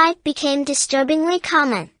 Fratricide became disturbingly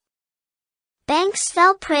common. Banks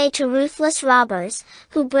fell prey to ruthless robbers,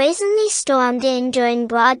 who brazenly stormed in during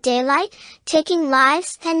broad daylight, taking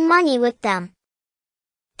lives and money with them.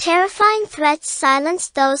 Terrifying threats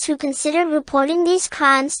silenced those who considered reporting these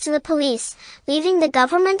crimes to the police, leaving the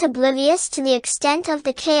government oblivious to the extent of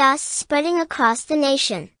the chaos spreading across the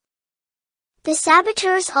nation. The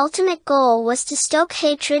saboteurs' ultimate goal was to stoke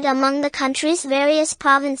hatred among the country's various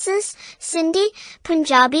provinces, Sindhi,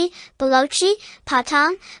 Punjabi, Balochi,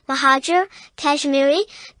 Pathan, Mahajar, Kashmiri,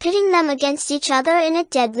 pitting them against each other in a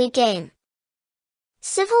deadly game.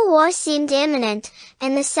 Civil war seemed imminent,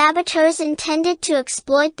 and the saboteurs intended to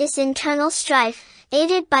exploit this internal strife,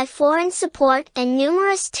 aided by foreign support and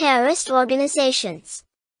numerous terrorist organizations.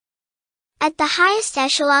 At the highest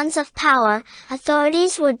echelons of power,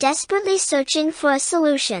 authorities were desperately searching for a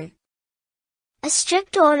solution. A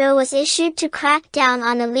strict order was issued to crack down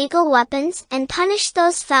on illegal weapons and punish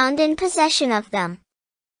those found in possession of them.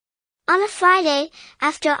 On a Friday,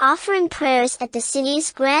 after offering prayers at the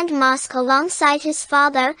city's Grand Mosque alongside his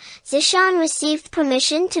father, Zeeshan received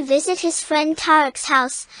permission to visit his friend Tariq's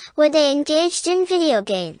house, where they engaged in video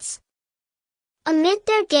games. Amid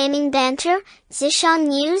their gaming banter, Zeeshan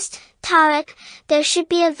mused, "Tariq, there should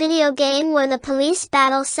be a video game where the police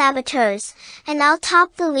battle saboteurs, and I'll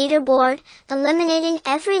top the leaderboard, eliminating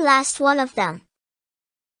every last one of them."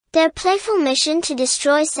 Their playful mission to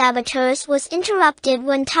destroy saboteurs was interrupted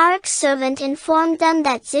when Tariq's servant informed them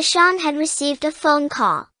that Zeeshan had received a phone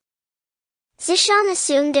call. Zeeshan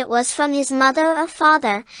assumed it was from his mother or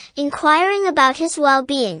father, inquiring about his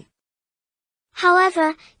well-being.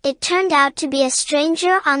 However, it turned out to be a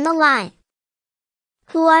stranger on the line.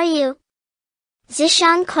 "Who are you?"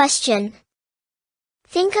 Zeeshan questioned.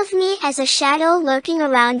 "Think of me as a shadow lurking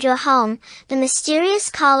around your home," the mysterious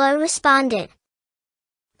caller responded.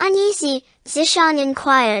 Uneasy, Zeeshan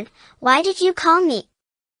inquired, "Why did you call me?"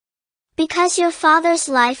 "Because your father's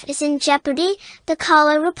life is in jeopardy," the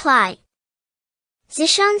caller replied.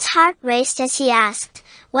 Zeeshan's heart raced as he asked,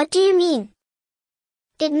 "What do you mean?"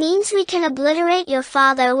 "It means we can obliterate your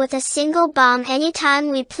father with a single bomb anytime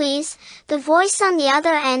we please," the voice on the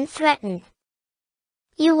other end threatened.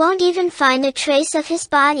 "You won't even find a trace of his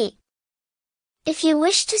body. If you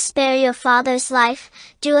wish to spare your father's life,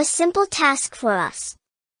 do a simple task for us."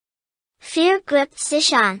 Fear gripped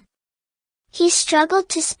Zeeshan. He struggled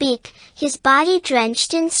to speak, his body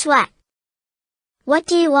drenched in sweat. "What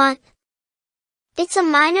do you want?" "It's a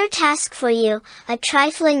minor task for you, a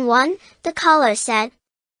trifling one," the caller said.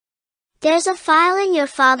 "There's a file in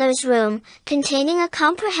your father's room, containing a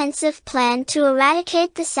comprehensive plan to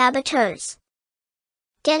eradicate the saboteurs.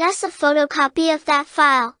 Get us a photocopy of that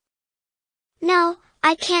file." "No,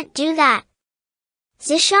 I can't do that,"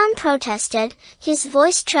 Zeeshan protested, his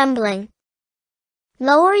voice trembling.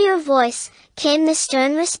 "Lower your voice," came the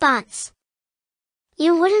stern response.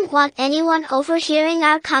 "You wouldn't want anyone overhearing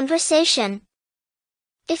our conversation.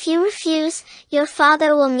 If you refuse, your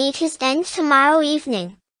father will meet his end tomorrow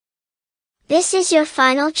evening. This is your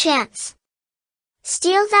final chance.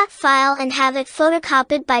 Steal that file and have it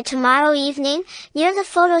photocopied by tomorrow evening, near the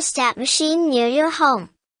photostat machine near your home.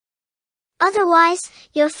 Otherwise,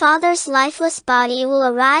 your father's lifeless body will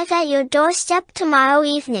arrive at your doorstep tomorrow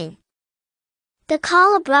evening." The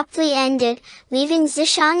call abruptly ended, leaving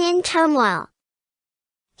Zeeshan in turmoil.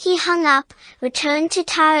 He hung up, returned to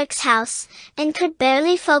Tariq's house, and could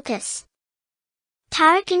barely focus.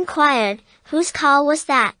 Tariq inquired, "Whose call was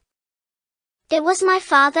that?" "It was my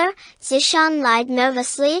father," Zeeshan lied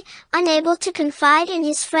nervously, unable to confide in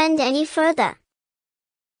his friend any further.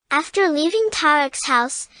 After leaving Tariq's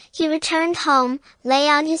house, he returned home, lay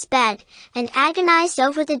on his bed, and agonized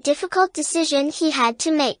over the difficult decision he had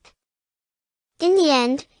to make. In the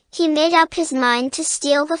end, he made up his mind to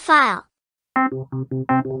steal the file.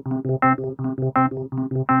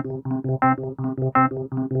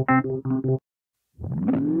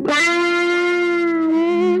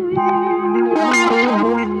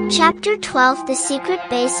 Chapter 12: The Secret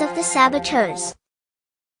Base of the Saboteurs.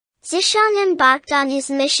 Zeeshan embarked on his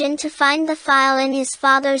mission to find the file in his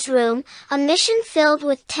father's room, a mission filled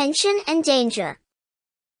with tension and danger.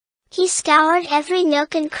 He scoured every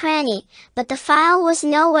nook and cranny, but the file was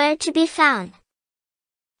nowhere to be found.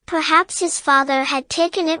 Perhaps his father had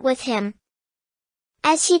taken it with him.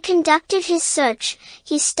 As he conducted his search,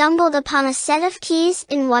 he stumbled upon a set of keys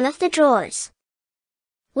in one of the drawers.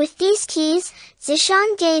 With these keys,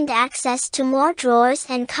 Zeeshan gained access to more drawers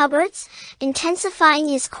and cupboards, intensifying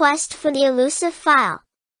his quest for the elusive file.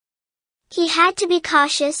 He had to be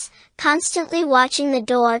cautious, constantly watching the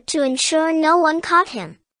door to ensure no one caught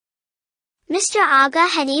him. Mr. Agha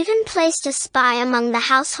had even placed a spy among the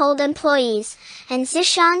household employees, and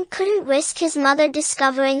Zeeshan couldn't risk his mother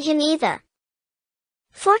discovering him either.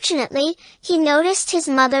 Fortunately, he noticed his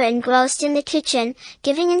mother engrossed in the kitchen,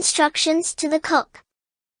 giving instructions to the cook.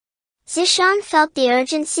 Zeeshan felt the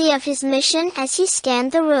urgency of his mission as he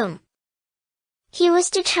scanned the room. He was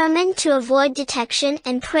determined to avoid detection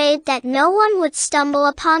and prayed that no one would stumble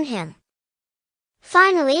upon him.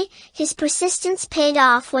 Finally, his persistence paid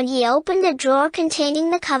off when he opened a drawer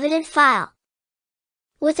containing the coveted file.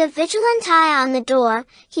 With a vigilant eye on the door,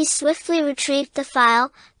 he swiftly retrieved the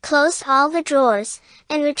file, closed all the drawers,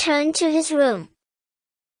 and returned to his room.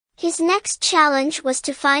 His next challenge was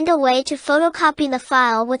to find a way to photocopy the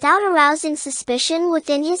file without arousing suspicion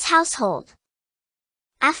within his household.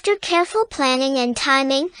 After careful planning and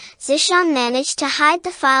timing, Zeeshan managed to hide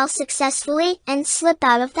the file successfully and slip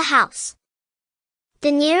out of the house.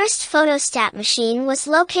 The nearest photostat machine was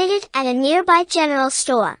located at a nearby general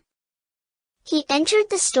store. He entered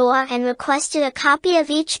the store and requested a copy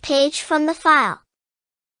of each page from the file.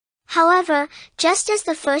 However, just as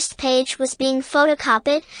the first page was being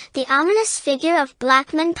photocopied, the ominous figure of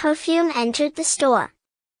Blackman Perfume entered the store.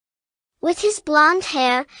 With his blonde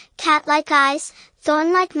hair, cat-like eyes,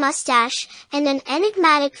 thorn-like mustache, and an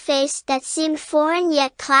enigmatic face that seemed foreign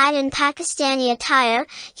yet clad in Pakistani attire,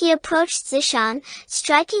 he approached Zeeshan,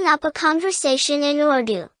 striking up a conversation in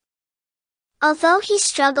Urdu. Although he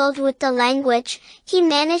struggled with the language, he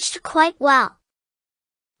managed quite well.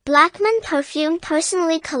 Blackman Perfume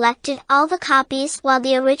personally collected all the copies while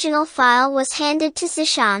the original file was handed to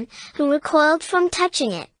Zeeshan, who recoiled from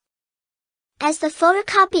touching it. As the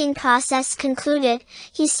photocopying process concluded,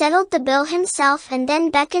 he settled the bill himself and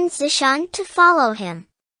then beckoned Zeeshan to follow him.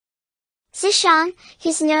 Zeeshan,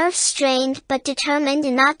 his nerves strained but determined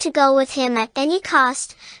not to go with him at any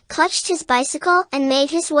cost, clutched his bicycle and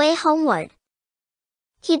made his way homeward.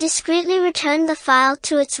 He discreetly returned the file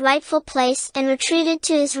to its rightful place and retreated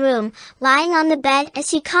to his room, lying on the bed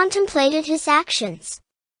as he contemplated his actions.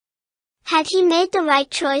 Had he made the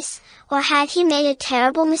right choice, or had he made a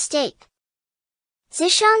terrible mistake?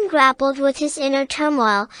 Zeeshan grappled with his inner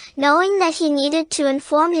turmoil, knowing that he needed to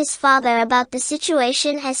inform his father about the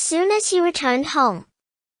situation as soon as he returned home.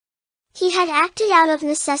 He had acted out of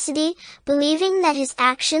necessity, believing that his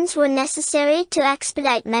actions were necessary to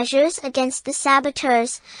expedite measures against the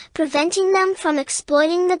saboteurs, preventing them from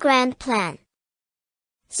exploiting the grand plan.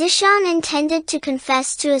 Zeeshan intended to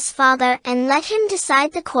confess to his father and let him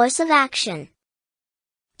decide the course of action.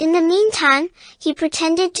 In the meantime, he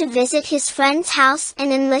pretended to visit his friend's house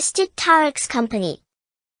and enlisted Tariq's company.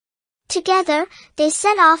 Together, they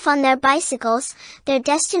set off on their bicycles, their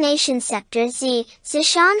destination Sector Z.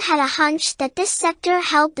 Zeeshan had a hunch that this sector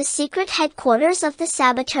held the secret headquarters of the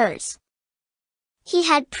saboteurs. He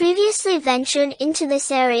had previously ventured into this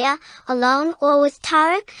area, alone or with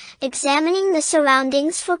Tariq, examining the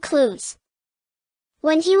surroundings for clues.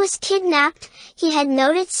 When he was kidnapped, he had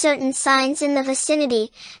noted certain signs in the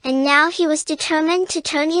vicinity, and now he was determined to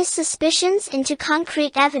turn his suspicions into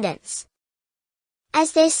concrete evidence.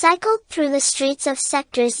 As they cycled through the streets of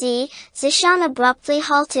Sector Z, Zeeshan abruptly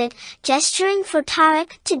halted, gesturing for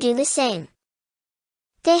Tariq to do the same.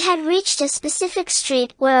 They had reached a specific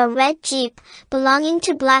street where a red Jeep, belonging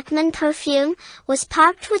to Blackman Perfume, was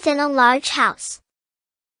parked within a large house.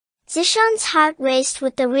 Zeeshan's heart raced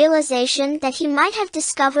with the realization that he might have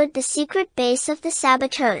discovered the secret base of the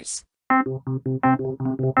saboteurs.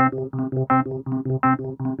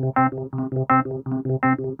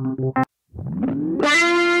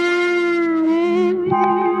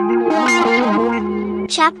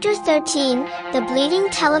 Chapter 13, The Bleeding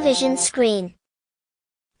Television Screen.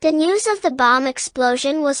 The news of the bomb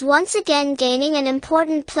explosion was once again gaining an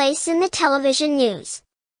important place in the television news.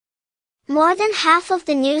 More than half of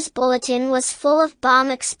the news bulletin was full of bomb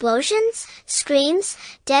explosions, screams,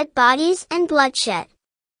 dead bodies and bloodshed.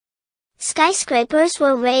 Skyscrapers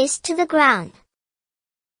were razed to the ground.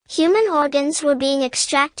 Human organs were being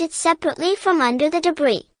extracted separately from under the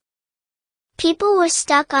debris. People were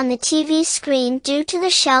stuck on the TV screen due to the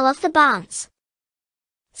shell of the bombs.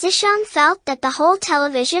 Zeeshan felt that the whole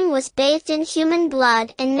television was bathed in human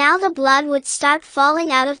blood, and now the blood would start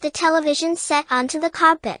falling out of the television set onto the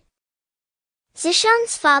carpet.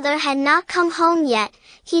 Zeeshan's father had not come home yet.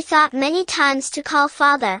 He thought many times to call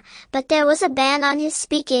father, but there was a ban on his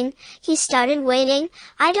speaking. He started waiting.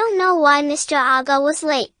 I don't know why Mr. Agha was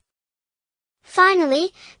late.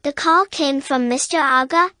 Finally, the call came from Mr.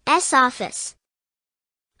 Agha's office.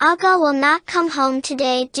 Agha will not come home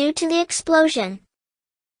today due to the explosion.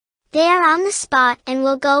 They are on the spot and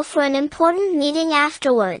will go for an important meeting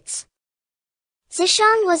afterwards.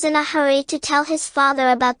 Zeeshan was in a hurry to tell his father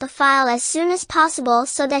about the file as soon as possible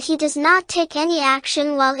so that he does not take any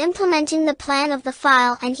action while implementing the plan of the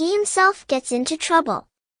file and he himself gets into trouble.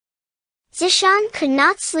 Zeeshan could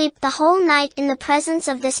not sleep the whole night in the presence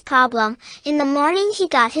of this problem. In the morning he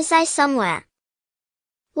got his eye somewhere.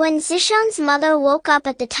 When Zeeshan's mother woke up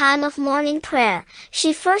at the time of morning prayer,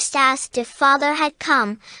 she first asked if father had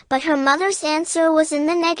come, but her mother's answer was in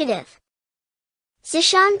the negative.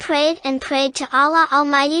 Zeeshan prayed and prayed to Allah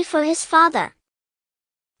Almighty for his father.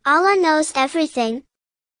 Allah knows everything.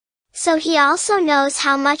 So he also knows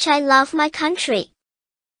how much I love my country.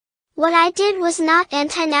 What I did was not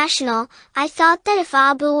anti-national. I thought that if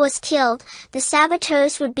Abu was killed, the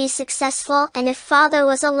saboteurs would be successful, and if father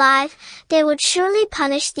was alive, they would surely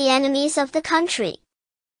punish the enemies of the country.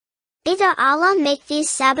 Either Allah make these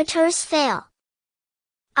saboteurs fail.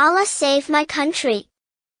 Allah save my country.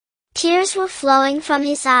 Tears were flowing from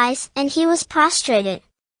his eyes, and he was prostrated.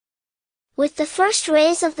 With the first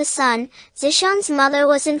rays of the sun, Zeeshan's mother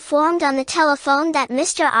was informed on the telephone that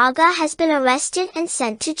Mr. Agha has been arrested and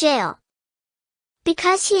sent to jail.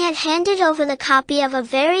 Because he had handed over the copy of a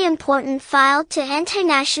very important file to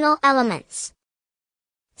anti-national elements.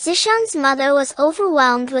 Zeeshan's mother was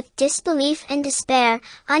overwhelmed with disbelief and despair,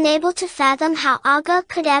 unable to fathom how Agha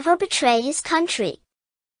could ever betray his country.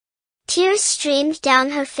 Tears streamed down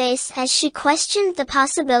her face as she questioned the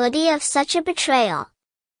possibility of such a betrayal.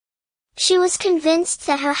 She was convinced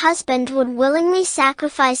that her husband would willingly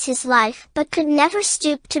sacrifice his life but could never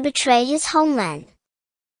stoop to betray his homeland.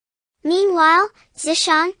 Meanwhile,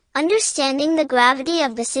 Zeeshan, understanding the gravity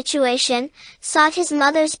of the situation, sought his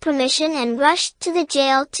mother's permission and rushed to the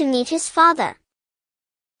jail to meet his father.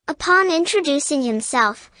 Upon introducing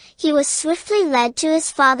himself, he was swiftly led to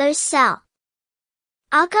his father's cell.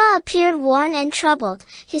 Agha appeared worn and troubled,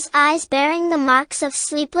 his eyes bearing the marks of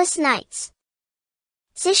sleepless nights.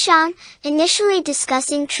 Zeeshan, initially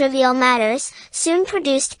discussing trivial matters, soon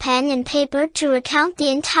produced pen and paper to recount the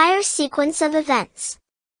entire sequence of events.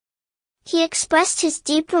 He expressed his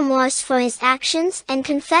deep remorse for his actions and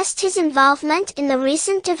confessed his involvement in the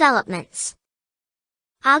recent developments.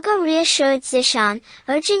 Agha reassured Zeeshan,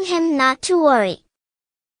 urging him not to worry.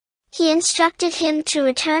 He instructed him to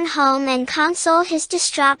return home and console his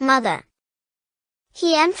distraught mother.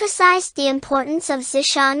 He emphasized the importance of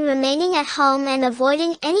Zeeshan remaining at home and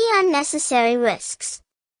avoiding any unnecessary risks.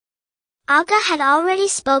 Agha had already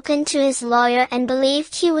spoken to his lawyer and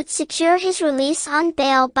believed he would secure his release on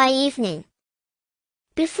bail by evening.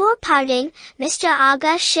 Before parting, Mr.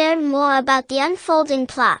 Agha shared more about the unfolding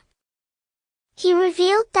plot. He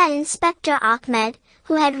revealed that Inspector Ahmed,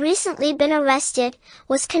 who had recently been arrested,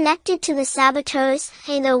 was connected to the saboteurs,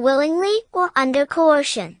 either willingly or under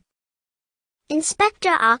coercion. Inspector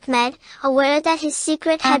Ahmed, aware that his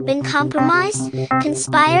secret had been compromised,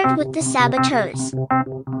 conspired with the saboteurs.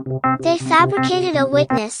 They fabricated a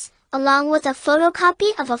witness, along with a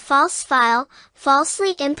photocopy of a false file,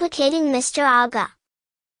 falsely implicating Mr. Agha.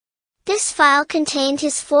 This file contained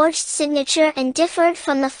his forged signature and differed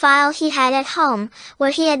from the file he had at home, where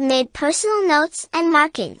he had made personal notes and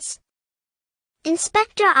markings.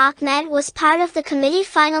 Inspector Ahmed was part of the committee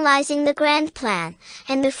finalizing the grand plan,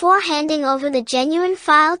 and before handing over the genuine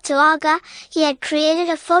file to Agha, he had created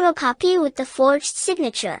a photocopy with the forged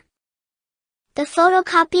signature. The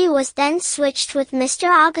photocopy was then switched with Mr.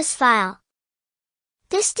 Agha's file.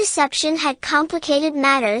 This deception had complicated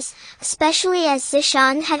matters, especially as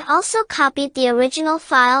Zeeshan had also copied the original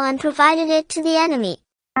file and provided it to the enemy.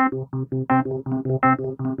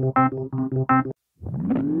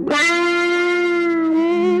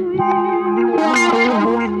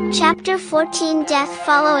 Chapter 14 Death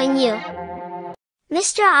Following You.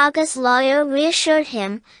 Mr. Agha's lawyer reassured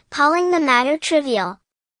him, calling the matter trivial.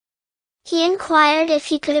 He inquired if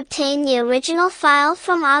he could obtain the original file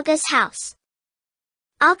from Agha's house.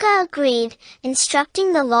 Agha agreed,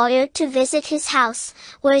 instructing the lawyer to visit his house,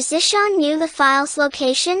 where Zeeshan knew the file's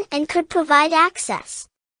location and could provide access.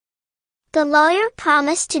 The lawyer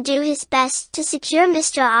promised to do his best to secure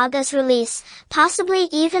Mr. Agha's release, possibly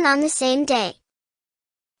even on the same day.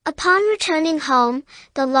 Upon returning home,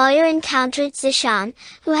 the lawyer encountered Zeeshan,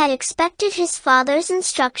 who had expected his father's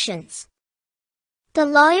instructions. The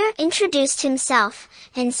lawyer introduced himself,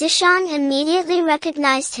 and Zeeshan immediately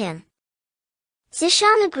recognized him.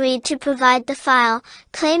 Zeeshan agreed to provide the file,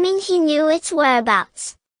 claiming he knew its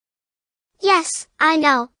whereabouts. "Yes, I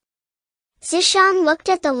know." Zeeshan looked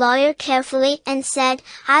at the lawyer carefully and said,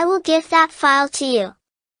 "I will give that file to you."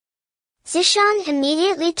 Zeeshan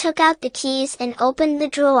immediately took out the keys and opened the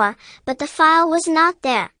drawer, but the file was not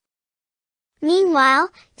there. Meanwhile,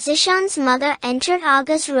 Zeeshan's mother entered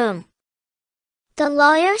Agha's room. The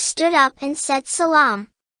lawyer stood up and said salam.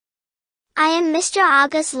 "I am Mr.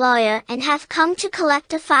 Agha's lawyer and have come to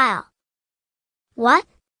collect a file." "What?"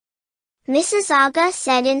 Mrs. Agha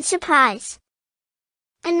said in surprise.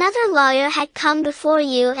 "Another lawyer had come before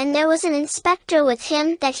you and there was an inspector with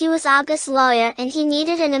him that he was Agha's lawyer and he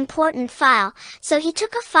needed an important file, so he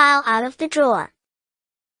took a file out of the drawer."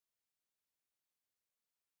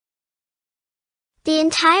 The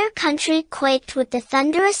entire country quaked with the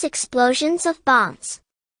thunderous explosions of bombs.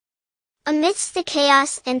 Amidst the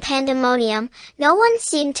chaos and pandemonium, no one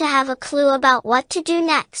seemed to have a clue about what to do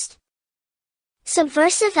next.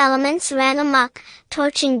 Subversive elements ran amok,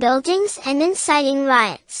 torching buildings and inciting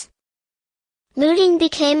riots. Looting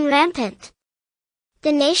became rampant.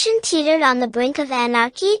 The nation teetered on the brink of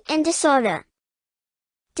anarchy and disorder.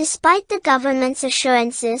 Despite the government's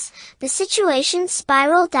assurances, the situation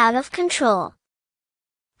spiraled out of control.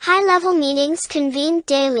 High-level meetings convened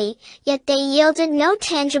daily, yet they yielded no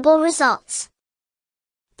tangible results.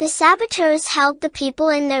 The saboteurs held the people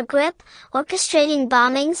in their grip, orchestrating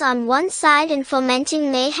bombings on one side and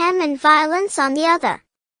fomenting mayhem and violence on the other.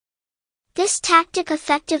 This tactic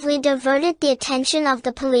effectively diverted the attention of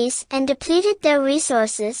the police and depleted their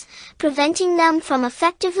resources, preventing them from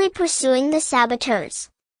effectively pursuing the saboteurs.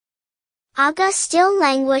 Agha still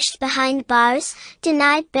languished behind bars,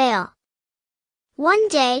 denied bail. One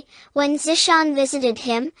day, when Zeeshan visited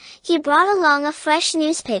him, he brought along a fresh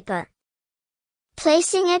newspaper.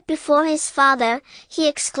 Placing it before his father, he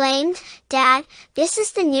exclaimed, "Dad, this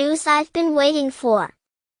is the news I've been waiting for."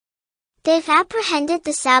 They've apprehended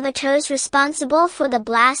the saboteurs responsible for the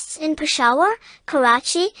blasts in Peshawar,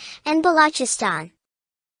 Karachi, and Balochistan.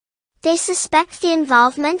 They suspect the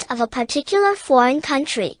involvement of a particular foreign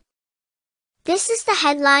country. This is the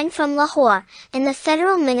headline from Lahore, and the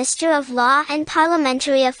Federal Minister of Law and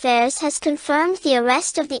Parliamentary Affairs has confirmed the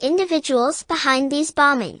arrest of the individuals behind these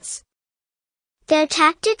bombings. Their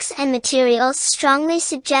tactics and materials strongly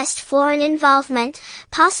suggest foreign involvement,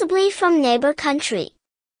 possibly from neighbor country.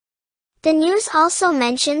 The news also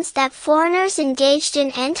mentions that foreigners engaged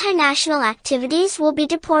in anti-national activities will be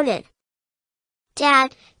deported.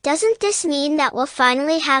 Dad, doesn't this mean that we'll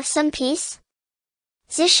finally have some peace?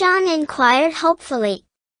 Zeeshan inquired hopefully.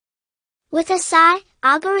 With a sigh,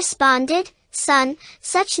 Agha responded, Son,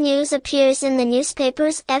 such news appears in the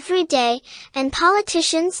newspapers every day, and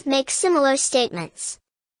politicians make similar statements.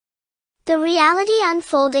 The reality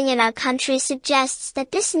unfolding in our country suggests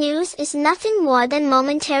that this news is nothing more than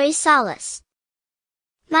momentary solace.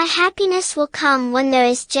 My happiness will come when there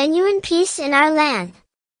is genuine peace in our land.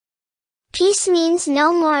 Peace means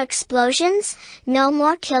no more explosions, no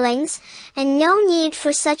more killings, and no need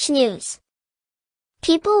for such news.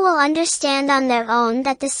 People will understand on their own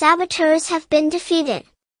that the saboteurs have been defeated.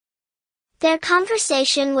 Their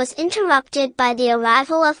conversation was interrupted by the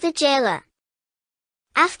arrival of the jailer.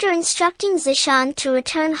 After instructing Zeeshan to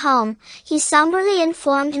return home, he somberly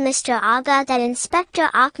informed Mr. Agha that Inspector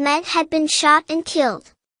Ahmed had been shot and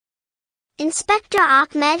killed. Inspector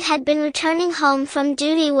Ahmed had been returning home from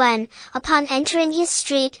duty when, upon entering his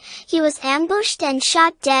street, he was ambushed and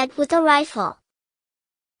shot dead with a rifle.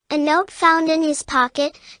 A note found in his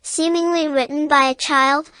pocket, seemingly written by a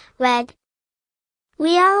child, read,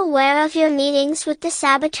 We are aware of your meetings with the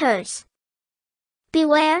saboteurs.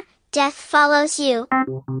 Beware, death follows you.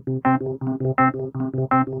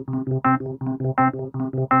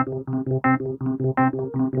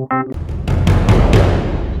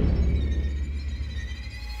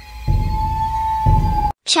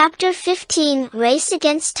 Chapter 15, Race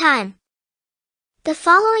Against Time. The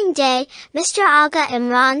following day, Mr. Agha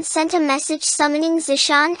Imran sent a message summoning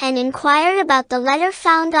Zeeshan and inquired about the letter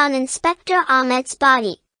found on Inspector Ahmed's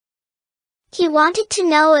body. He wanted to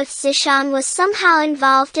know if Zeeshan was somehow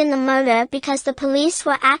involved in the murder because the police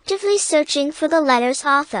were actively searching for the letter's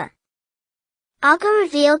author. Agha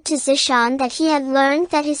revealed to Zeeshan that he had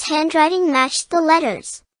learned that his handwriting matched the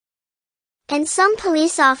letters. And some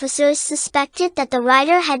police officers suspected that the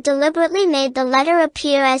writer had deliberately made the letter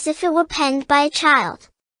appear as if it were penned by a child.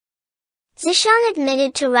 Zeeshan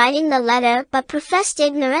admitted to writing the letter but professed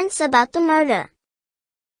ignorance about the murder.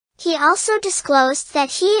 He also disclosed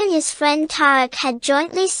that he and his friend Tariq had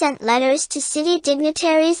jointly sent letters to city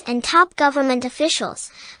dignitaries and top government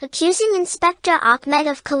officials, accusing Inspector Ahmed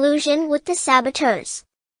of collusion with the saboteurs.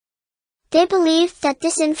 They believed that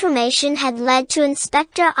this information had led to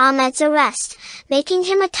Inspector Ahmed's arrest, making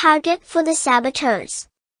him a target for the saboteurs.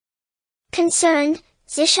 Concerned,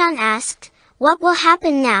 Zeeshan asked, What will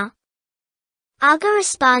happen now? Agha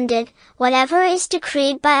responded, Whatever is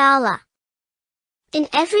decreed by Allah. In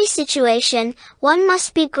every situation, one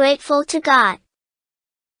must be grateful to God.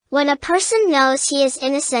 When a person knows he is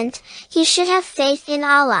innocent, he should have faith in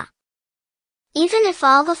Allah. Even if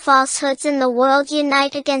all the falsehoods in the world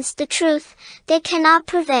unite against the truth, they cannot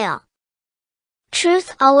prevail.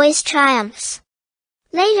 Truth always triumphs.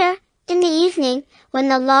 Later, in the evening, when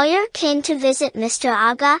the lawyer came to visit Mr.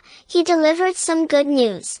 Agha, he delivered some good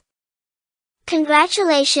news.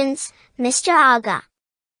 Congratulations, Mr. Agha.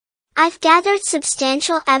 I've gathered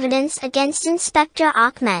substantial evidence against Inspector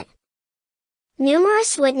Ahmed.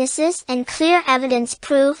 Numerous witnesses and clear evidence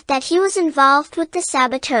prove that he was involved with the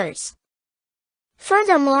saboteurs.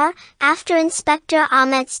 Furthermore, after Inspector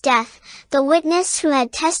Ahmed's death, the witness who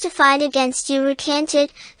had testified against you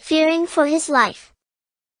recanted, fearing for his life.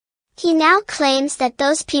 He now claims that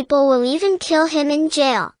those people will even kill him in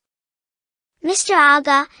jail. Mr.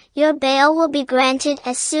 Agha, your bail will be granted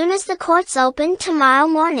as soon as the courts open tomorrow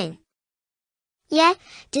morning. Yet,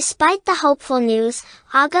 despite the hopeful news,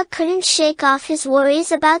 Agha couldn't shake off his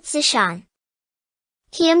worries about Zeeshan.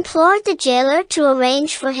 He implored the jailer to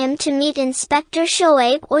arrange for him to meet Inspector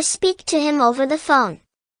Shoaib or speak to him over the phone.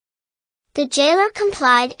 The jailer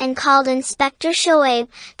complied and called Inspector Shoaib,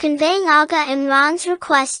 conveying Agha Imran's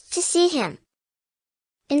request to see him.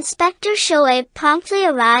 Inspector Shoaib promptly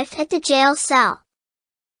arrived at the jail cell.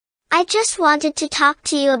 I just wanted to talk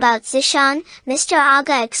to you about Zeeshan, Mr.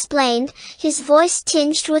 Agha explained, his voice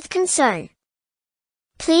tinged with concern.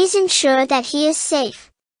 Please ensure that he is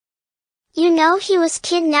safe. You know he was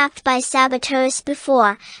kidnapped by saboteurs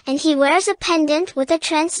before, and he wears a pendant with a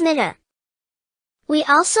transmitter. We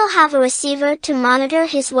also have a receiver to monitor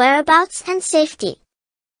his whereabouts and safety.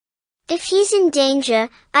 If he's in danger,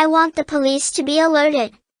 I want the police to be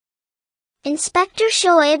alerted." Inspector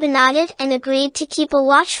Shoaib nodded and agreed to keep a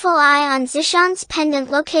watchful eye on Zeeshan's pendant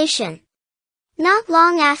location. Not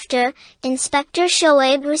long after, Inspector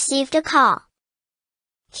Shoaib received a call.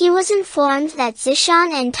 He was informed that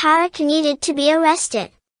Zeeshan and Tariq needed to be arrested.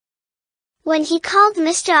 When he called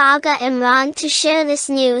Mr. Agha Imran to share this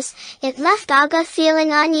news, it left Agha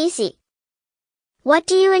feeling uneasy. "What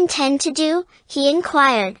do you intend to do?" he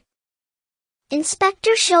inquired.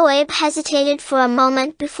 Inspector Shoaib hesitated for a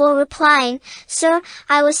moment before replying, "Sir,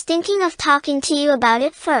 I was thinking of talking to you about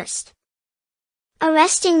it first.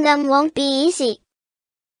 Arresting them won't be easy.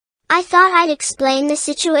 I thought I'd explain the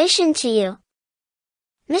situation to you."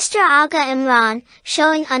 Mr. Agha Imran,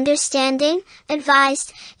 showing understanding,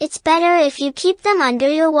 advised, "It's better if you keep them under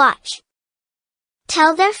your watch.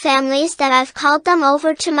 Tell their families that I've called them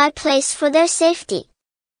over to my place for their safety.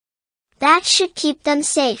 That should keep them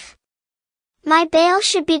safe. My bail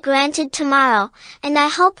should be granted tomorrow, and I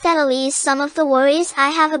hope that'll ease some of the worries I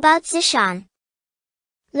have about Zeeshan."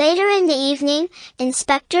 Later in the evening,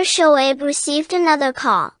 Inspector Shoaib received another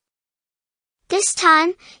call. This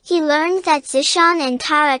time, he learned that Zeeshan and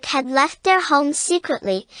Tariq had left their homes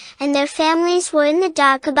secretly, and their families were in the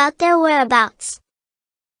dark about their whereabouts.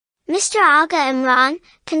 Mr. Agha Imran,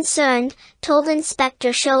 concerned, told Inspector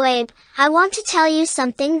Shoaib, "I want to tell you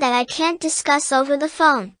something that I can't discuss over the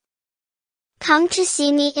phone. Come to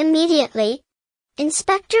see me immediately."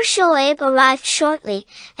 Inspector Shoaib arrived shortly,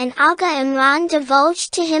 and Agha Imran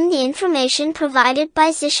divulged to him the information provided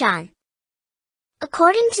by Zeeshan.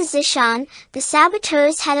 According to Zeeshan, the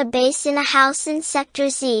saboteurs had a base in a house in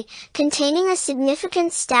Sector Z, containing a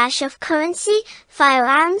significant stash of currency,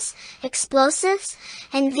 firearms, explosives,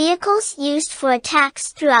 and vehicles used for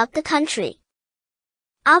attacks throughout the country.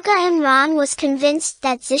 Agha Imran was convinced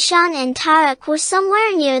that Zeeshan and Tariq were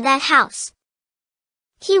somewhere near that house.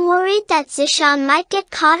 He worried that Zeeshan might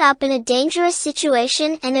get caught up in a dangerous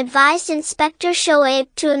situation and advised Inspector Shoaib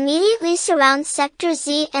to immediately surround Sector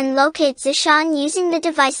Z and locate Zeeshan using the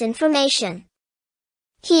device information.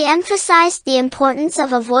 He emphasized the importance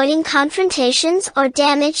of avoiding confrontations or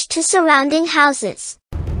damage to surrounding houses.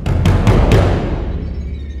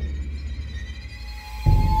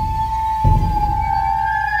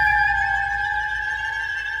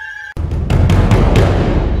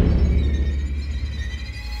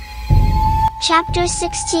 Chapter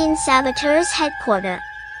 16 Saboteurs Headquarters.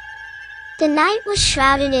 The night was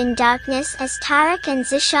shrouded in darkness as Tariq and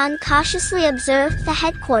Zeeshan cautiously observed the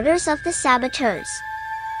headquarters of the saboteurs.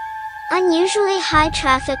 Unusually high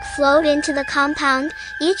traffic flowed into the compound,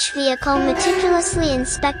 each vehicle meticulously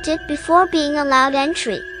inspected before being allowed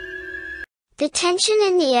entry. The tension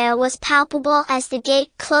in the air was palpable as the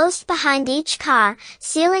gate closed behind each car,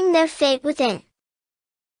 sealing their fate within.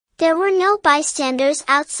 There were no bystanders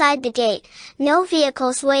outside the gate, no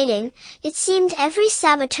vehicles waiting. It seemed every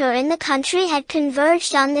saboteur in the country had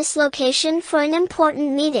converged on this location for an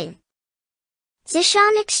important meeting.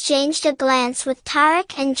 Zeeshan exchanged a glance with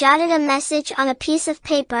Tariq and jotted a message on a piece of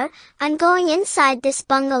paper, "I'm going inside this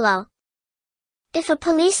bungalow. If a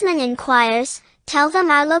policeman inquires, tell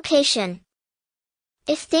them our location.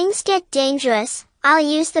 If things get dangerous, I'll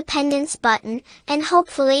use the pendants button, and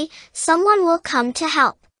hopefully, someone will come to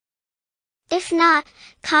help. If not,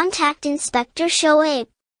 contact Inspector Shoaib."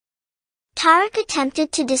 Tariq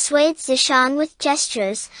attempted to dissuade Zeeshan with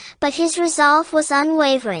gestures, but his resolve was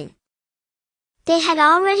unwavering. They had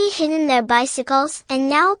already hidden their bicycles and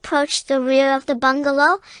now approached the rear of the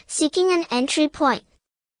bungalow, seeking an entry point.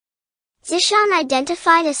 Zeeshan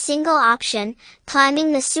identified a single option,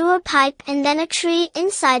 climbing the sewer pipe and then a tree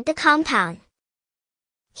inside the compound.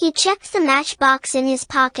 He checked the matchbox in his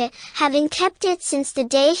pocket, having kept it since the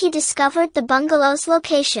day he discovered the bungalow's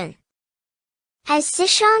location. As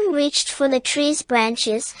Zeeshan reached for the tree's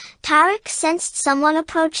branches, Tariq sensed someone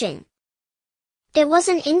approaching. It was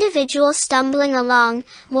an individual stumbling along,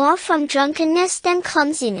 more from drunkenness than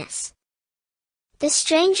clumsiness. The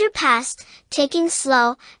stranger passed, taking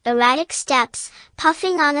slow, erratic steps,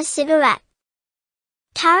 puffing on a cigarette.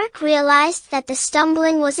 Tariq realized that the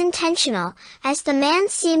stumbling was intentional, as the man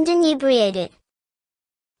seemed inebriated.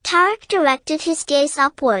 Tariq directed his gaze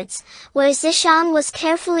upwards, where Zeeshan was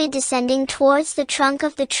carefully descending towards the trunk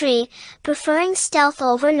of the tree, preferring stealth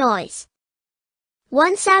over noise.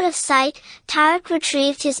 Once out of sight, Tariq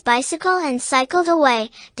retrieved his bicycle and cycled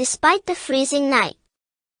away, despite the freezing night.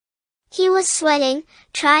 He was sweating,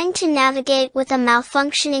 trying to navigate with a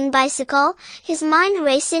malfunctioning bicycle, his mind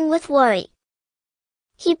racing with worry.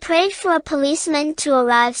 He prayed for a policeman to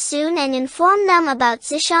arrive soon and inform them about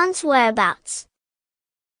Zeeshan's whereabouts.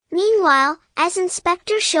 Meanwhile, as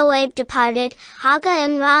Inspector Shoaib departed, Agha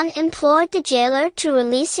Imran implored the jailer to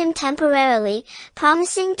release him temporarily,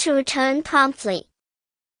 promising to return promptly.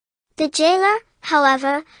 The jailer,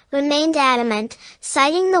 however, remained adamant,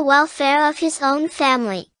 citing the welfare of his own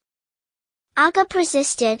family. Agha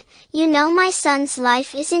persisted, "You know my son's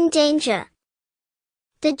life is in danger."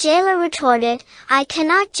 The jailer retorted, "I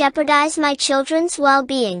cannot jeopardize my children's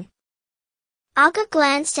well-being." Agha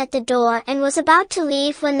glanced at the door and was about to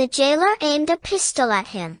leave when the jailer aimed a pistol at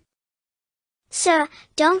him. "Sir,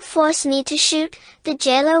 don't force me to shoot," the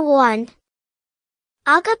jailer warned.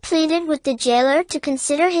 Agha pleaded with the jailer to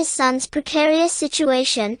consider his son's precarious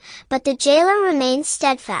situation, but the jailer remained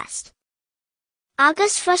steadfast.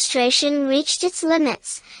 Agha's frustration reached its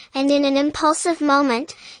limits, and in an impulsive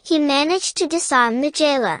moment, he managed to disarm the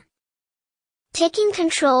jailer. Taking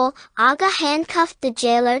control, Agha handcuffed the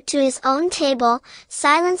jailer to his own table,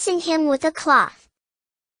 silencing him with a cloth.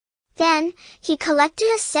 Then, he collected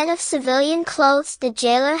a set of civilian clothes the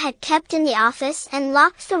jailer had kept in the office and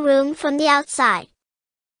locked the room from the outside.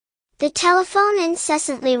 The telephone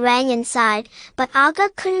incessantly rang inside, but Agha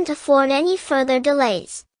couldn't afford any further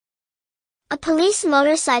delays. A police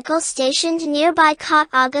motorcycle stationed nearby caught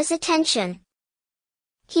Agha's attention.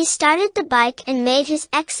 He started the bike and made his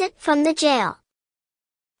exit from the jail.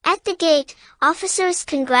 At the gate, officers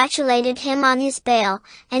congratulated him on his bail,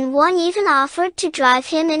 and one even offered to drive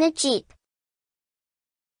him in a jeep.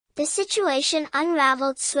 The situation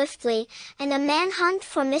unraveled swiftly, and a manhunt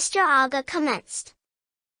for Mr. Agha commenced.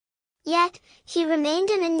 Yet, he remained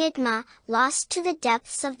an enigma, lost to the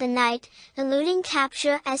depths of the night, eluding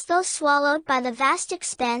capture as though swallowed by the vast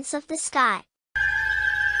expanse of the sky.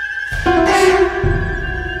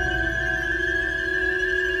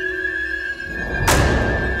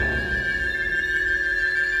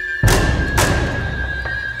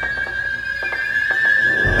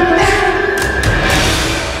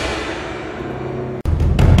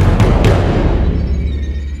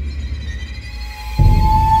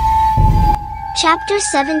 Chapter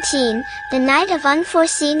 17, The Night of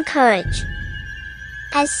Unforeseen Courage.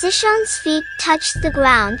 As Zeeshan's feet touched the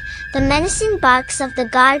ground, the menacing barks of the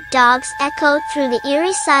guard dogs echoed through the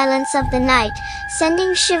eerie silence of the night,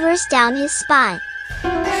 sending shivers down his spine.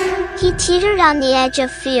 He teetered on the edge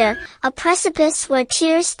of fear, a precipice where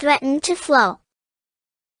tears threatened to flow.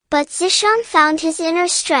 But Zeeshan found his inner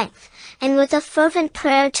strength, and with a fervent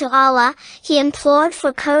prayer to Allah, he implored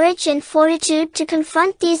for courage and fortitude to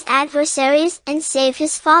confront these adversaries and save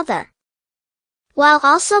his father, while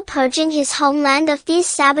also purging his homeland of these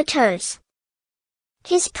saboteurs.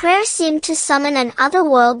 His prayer seemed to summon an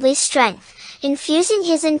otherworldly strength, infusing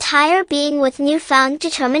his entire being with newfound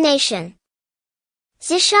determination.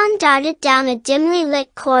 Zeeshan darted down a dimly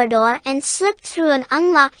lit corridor and slipped through an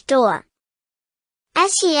unlocked door.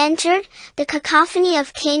 As he entered, the cacophony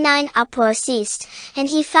of canine uproar ceased, and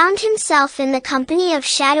he found himself in the company of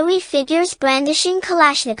shadowy figures brandishing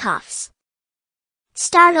Kalashnikovs.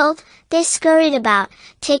 Startled, they scurried about,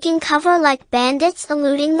 taking cover like bandits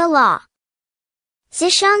eluding the law.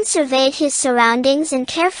 Zeeshan surveyed his surroundings and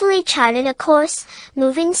carefully charted a course,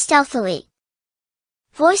 moving stealthily.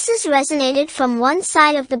 Voices resonated from one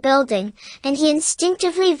side of the building, and he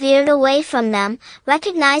instinctively veered away from them,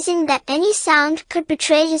 recognizing that any sound could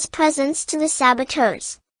betray his presence to the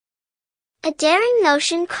saboteurs. A daring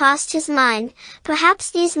notion crossed his mind: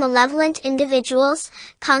 perhaps these malevolent individuals,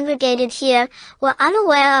 congregated here, were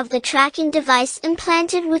unaware of the tracking device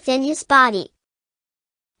implanted within his body.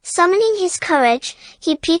 Summoning his courage,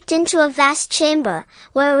 he peeked into a vast chamber,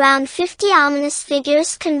 where around 50 ominous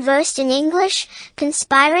figures conversed in English,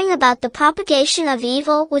 conspiring about the propagation of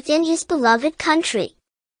evil within his beloved country.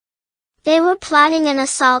 They were plotting an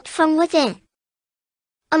assault from within.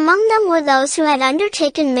 Among them were those who had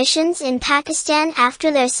undertaken missions in Pakistan after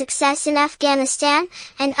their success in Afghanistan,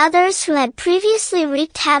 and others who had previously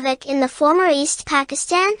wreaked havoc in the former East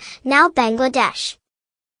Pakistan, now Bangladesh.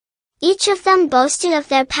 Each of them boasted of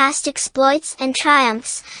their past exploits and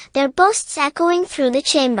triumphs, their boasts echoing through the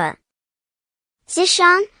chamber.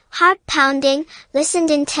 Zeeshan, heart pounding, listened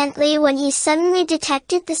intently when he suddenly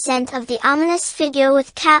detected the scent of the ominous figure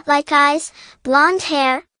with cat-like eyes, blonde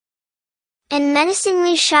hair, and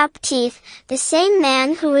menacingly sharp teeth, the same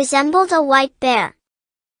man who resembled a white bear.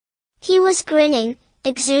 He was grinning,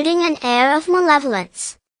 exuding an air of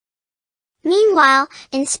malevolence. Meanwhile,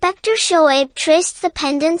 Inspector Shoaib traced the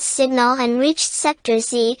pendant's signal and reached Sector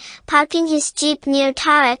Z, parking his jeep near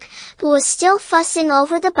Tariq, who was still fussing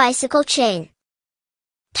over the bicycle chain.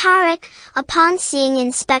 Tariq, upon seeing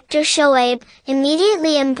Inspector Shoaib,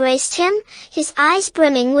 immediately embraced him, his eyes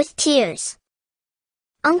brimming with tears.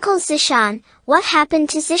 "Uncle Zeeshan, what happened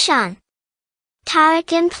to Zeeshan?"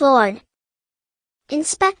 Tariq implored.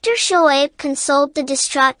 Inspector Shoaib consoled the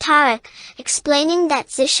distraught Tariq, explaining that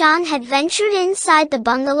Zeeshan had ventured inside the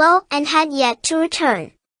bungalow and had yet to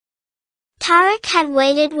return. Tariq had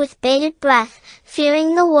waited with bated breath,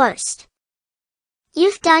 fearing the worst.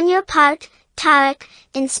 "You've done your part, Tariq,"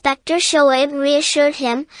 Inspector Shoaib reassured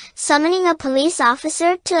him, summoning a police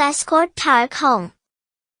officer to escort Tariq home.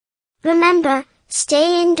 "Remember,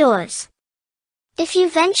 stay indoors. If you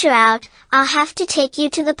venture out, I'll have to take you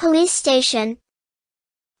to the police station."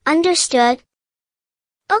 "Understood."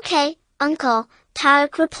 "Okay, Uncle,"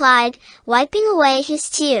 Tariq replied, wiping away his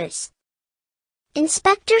tears.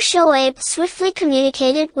 Inspector Shoaib swiftly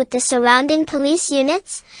communicated with the surrounding police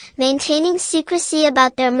units, maintaining secrecy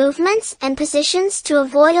about their movements and positions to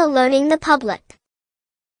avoid alerting the public.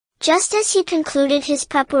 Just as he concluded his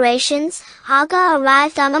preparations, Agha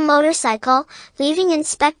arrived on a motorcycle, leaving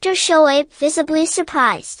Inspector Shoaib visibly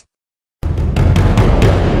surprised.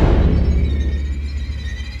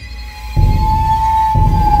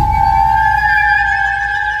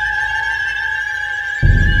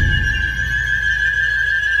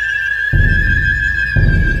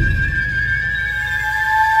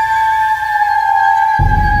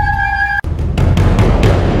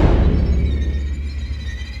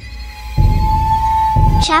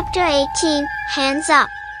 Chapter 18, Hands Up.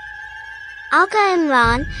 Agha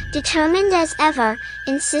Imran, determined as ever,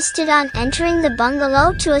 insisted on entering the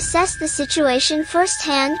bungalow to assess the situation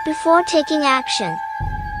firsthand before taking action.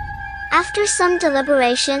 After some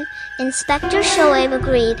deliberation, Inspector Shoaib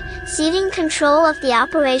agreed, ceding control of the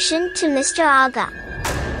operation to Mr. Agha.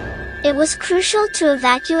 It was crucial to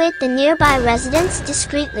evacuate the nearby residents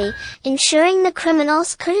discreetly, ensuring the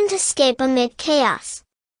criminals couldn't escape amid chaos.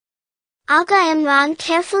 Agha Imran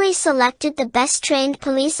carefully selected the best-trained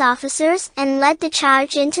police officers and led the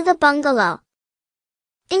charge into the bungalow.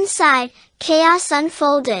 Inside, chaos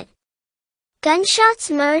unfolded. Gunshots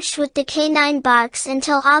merged with the canine barks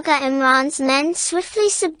until Agha Imran's men swiftly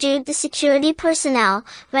subdued the security personnel,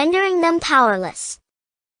 rendering them powerless.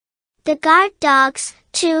 The guard dogs,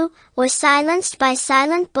 too, were silenced by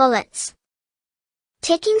silent bullets.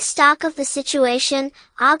 Taking stock of the situation,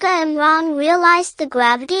 Agha Imran realized the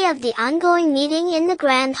gravity of the ongoing meeting in the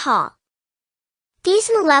Grand Hall. These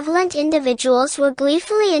malevolent individuals were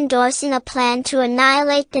gleefully endorsing a plan to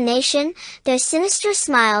annihilate the nation, their sinister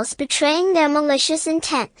smiles betraying their malicious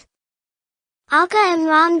intent. Agha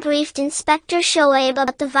Imran briefed Inspector Shoaib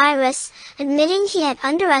about the virus, admitting he had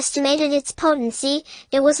underestimated its potency.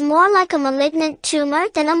 It was more like a malignant tumor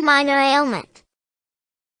than a minor ailment.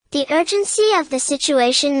 The urgency of the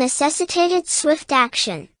situation necessitated swift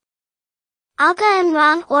action. Agha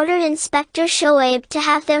Imran ordered Inspector Shoaib to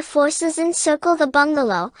have their forces encircle the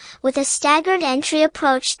bungalow, with a staggered entry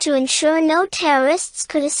approach to ensure no terrorists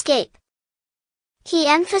could escape. He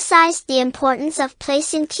emphasized the importance of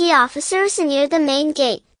placing key officers near the main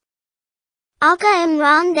gate. Agha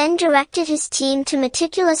Imran then directed his team to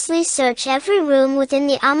meticulously search every room within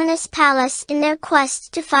the ominous palace in their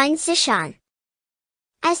quest to find Zeeshan.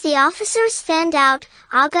 As the officers fanned out,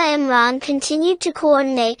 Agha Imran continued to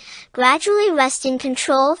coordinate, gradually wresting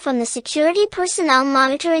control from the security personnel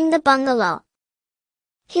monitoring the bungalow.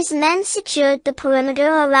 His men secured the perimeter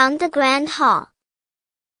around the Grand Hall.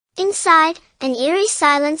 Inside, an eerie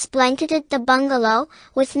silence blanketed the bungalow,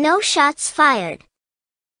 with no shots fired.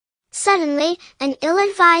 Suddenly, an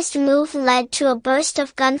ill-advised move led to a burst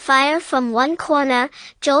of gunfire from one corner,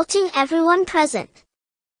 jolting everyone present.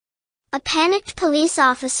 A panicked police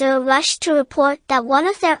officer rushed to report that one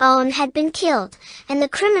of their own had been killed, and the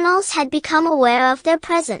criminals had become aware of their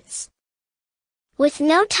presence. With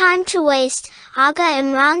no time to waste, Agha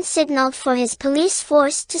Imran signaled for his police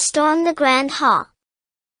force to storm the Grand Hall.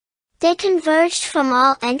 They converged from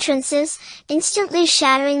all entrances, instantly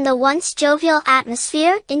shattering the once jovial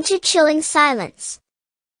atmosphere into chilling silence.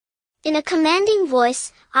 In a commanding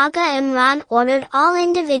voice, Agha Imran ordered all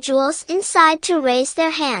individuals inside to raise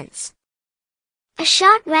their hands. A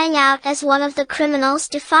shot rang out as one of the criminals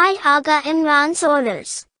defied Agha Imran's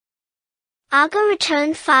orders. Agha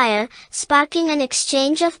returned fire, sparking an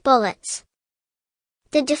exchange of bullets.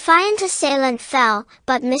 The defiant assailant fell,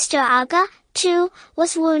 but Mr. Agha, too,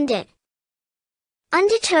 was wounded.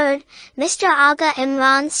 Undeterred, Mr. Agha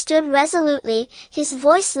Imran stood resolutely, his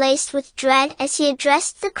voice laced with dread as he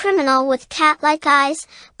addressed the criminal with cat-like eyes,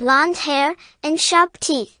 blonde hair, and sharp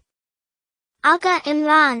teeth. "Agha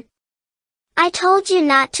Imran, I told you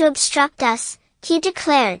not to obstruct us," he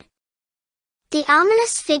declared. The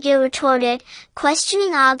ominous figure retorted,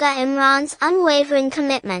 questioning Agha Imran's unwavering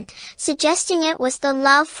commitment, suggesting it was the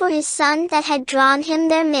love for his son that had drawn him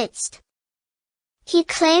their midst. He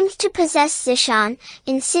claimed to possess Zeeshan,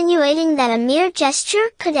 insinuating that a mere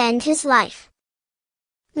gesture could end his life.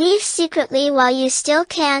 "Leave secretly while you still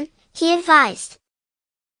can," he advised.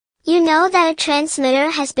 "You know that a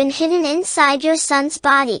transmitter has been hidden inside your son's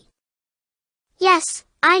body." "Yes,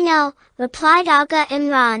 I know," replied Agha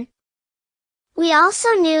Imran. "We also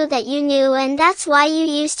knew that you knew, and that's why you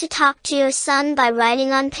used to talk to your son by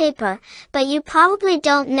writing on paper, but you probably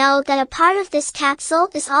don't know that a part of this capsule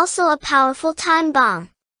is also a powerful time bomb.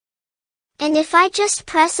 And if I just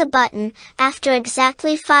press a button, after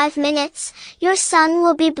exactly 5 minutes, your son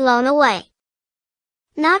will be blown away.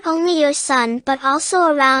 Not only your son but also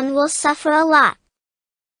Iran will suffer a lot."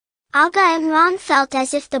 Agha Imran felt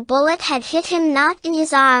as if the bullet had hit him not in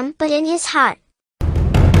his arm but in his heart.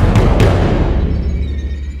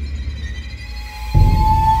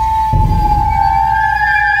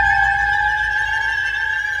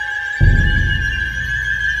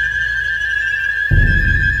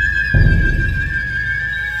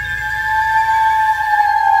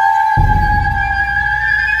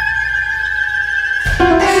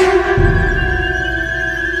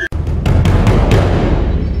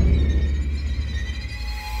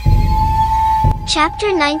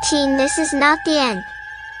 Chapter 19. This is not the end.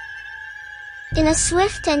 In a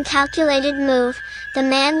swift and calculated move, the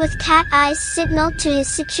man with cat eyes signaled to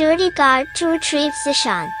his security guard to retrieve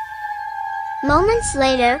Zeeshan. Moments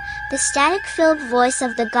later, the static-filled voice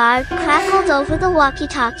of the guard crackled over the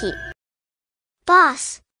walkie-talkie.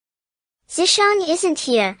 "Boss! Zeeshan isn't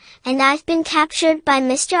here, and I've been captured by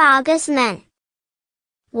Mr. Agha's men."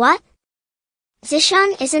 "What?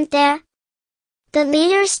 Zeeshan isn't there?" The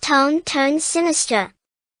leader's tone turned sinister.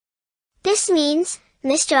 "This means,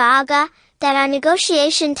 Mr. Agha, that our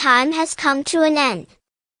negotiation time has come to an end.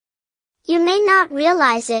 You may not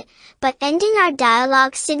realize it, but ending our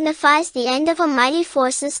dialogue signifies the end of a mighty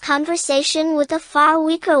force's conversation with a far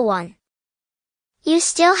weaker one. You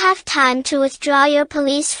still have time to withdraw your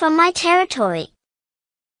police from my territory.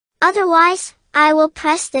 Otherwise, I will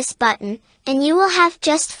press this button, and you will have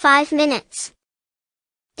just 5 minutes.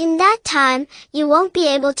 In that time, you won't be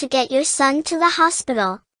able to get your son to the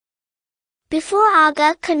hospital." Before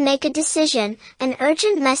Agha could make a decision, an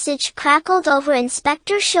urgent message crackled over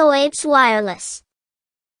Inspector Shoaib's wireless.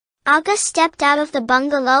 Agha stepped out of the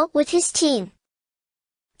bungalow with his team.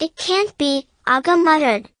 "It can't be," Agha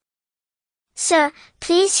muttered. "Sir,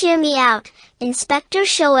 please hear me out," Inspector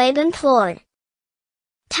Shoaib implored.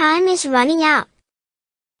 "Time is running out.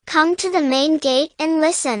 Come to the main gate and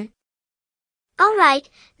listen." "All right,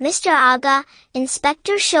 Mr. Agha,"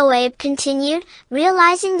 Inspector Shoaib continued,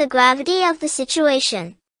 realizing the gravity of the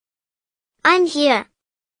situation. "I'm here.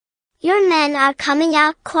 Your men are coming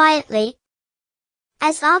out quietly."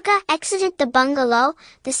 As Agha exited the bungalow,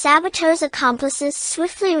 the saboteur's accomplices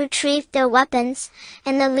swiftly retrieved their weapons,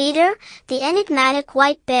 and the leader, the enigmatic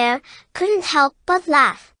white bear, couldn't help but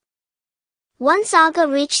laugh. Once Agha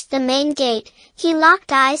reached the main gate, he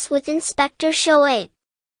locked eyes with Inspector Shoaib.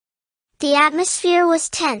 The atmosphere was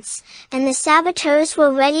tense, and the saboteurs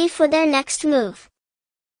were ready for their next move.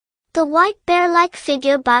 The white bear-like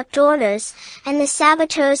figure barked orders, and the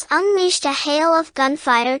saboteurs unleashed a hail of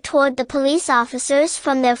gunfire toward the police officers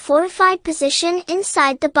from their fortified position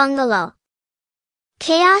inside the bungalow.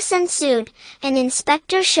 Chaos ensued, and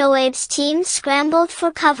Inspector Shoaib's team scrambled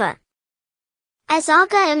for cover. As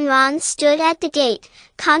Agha Imran stood at the gate,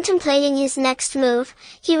 contemplating his next move,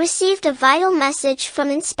 he received a vital message from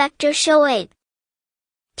Inspector Shoaib.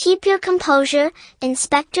 "Keep your composure,"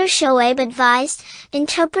 Inspector Shoaib advised,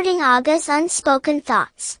 interpreting Agha's unspoken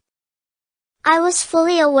thoughts. "I was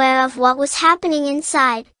fully aware of what was happening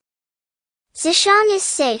inside. Zeeshan is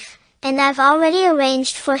safe, and I've already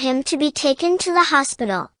arranged for him to be taken to the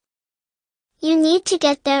hospital. You need to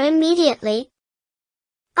get there immediately."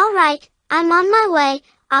 "All right, I'm on my way,"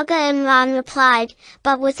 Agha Imran replied,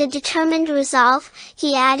 but with a determined resolve,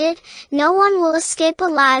 he added, "No one will escape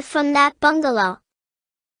alive from that bungalow."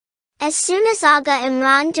 As soon as Agha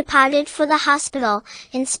Imran departed for the hospital,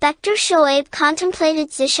 Inspector Shoaib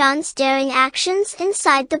contemplated Zeeshan's daring actions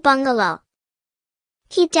inside the bungalow.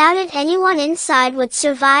 He doubted anyone inside would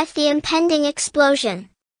survive the impending explosion.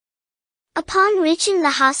 Upon reaching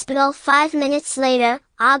the hospital 5 minutes later,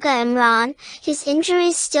 Agha Imran, his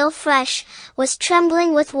injuries still fresh, was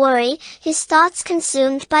trembling with worry, his thoughts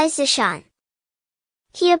consumed by Zeeshan.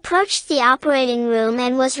 He approached the operating room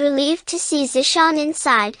and was relieved to see Zeeshan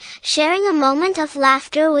inside, sharing a moment of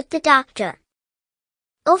laughter with the doctor.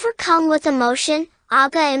 Overcome with emotion,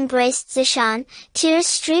 Agha embraced Zeeshan, tears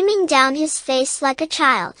streaming down his face like a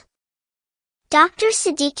child. Dr.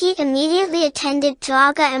 Siddiqui immediately attended to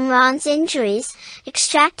Agha Imran's injuries,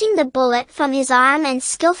 extracting the bullet from his arm and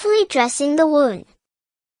skillfully dressing the wound.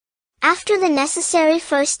 After the necessary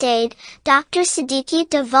first aid, Dr. Siddiqui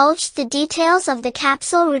divulged the details of the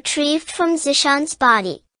capsule retrieved from Zeeshan's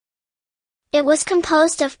body. It was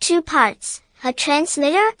composed of 2 parts, a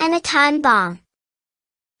transmitter and a time bomb.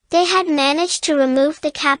 They had managed to remove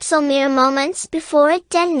the capsule mere moments before it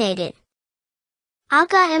detonated.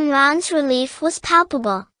 Agha Imran's relief was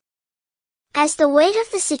palpable. As the weight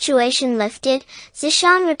of the situation lifted,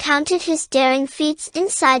 Zeeshan recounted his daring feats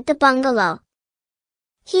inside the bungalow.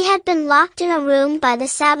 He had been locked in a room by the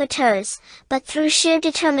saboteurs, but through sheer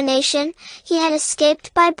determination, he had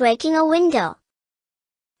escaped by breaking a window.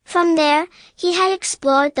 From there, he had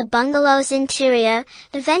explored the bungalow's interior,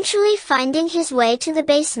 eventually finding his way to the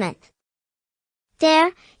basement.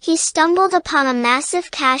 There, he stumbled upon a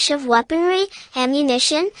massive cache of weaponry,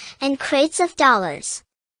 ammunition, and crates of dollars.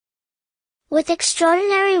 With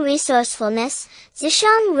extraordinary resourcefulness,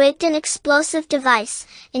 Zeeshan rigged an explosive device,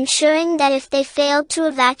 ensuring that if they failed to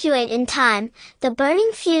evacuate in time, the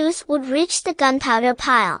burning fuse would reach the gunpowder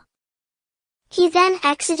pile. He then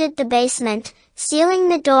exited the basement, sealing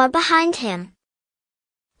the door behind him.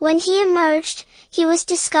 When he emerged, he was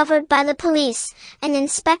discovered by the police, and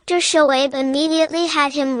Inspector Shoaib immediately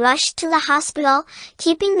had him rushed to the hospital,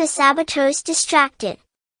 keeping the saboteurs distracted.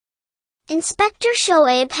 Inspector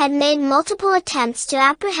Shoaib had made multiple attempts to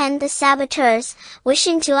apprehend the saboteurs,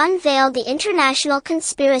 wishing to unveil the international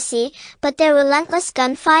conspiracy, but their relentless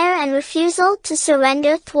gunfire and refusal to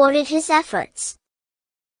surrender thwarted his efforts.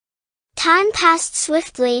 Time passed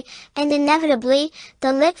swiftly, and inevitably,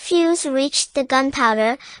 the lit fuse reached the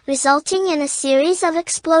gunpowder, resulting in a series of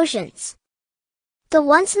explosions. The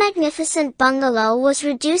once magnificent bungalow was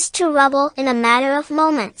reduced to rubble in a matter of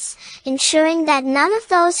moments, ensuring that none of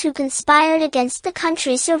those who conspired against the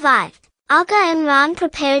country survived. Agha Imran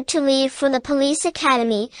prepared to leave for the police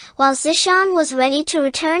academy, while Zeeshan was ready to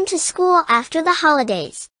return to school after the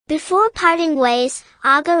holidays. Before parting ways,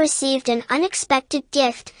 Agha received an unexpected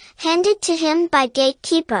gift, handed to him by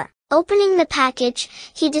gatekeeper. Opening the package,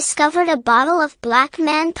 he discovered a bottle of black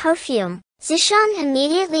man perfume. Zeeshan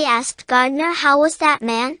immediately asked Gardner how was that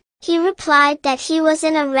man. He replied that he was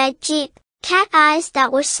in a red jeep, cat eyes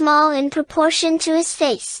that were small in proportion to his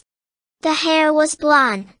face. The hair was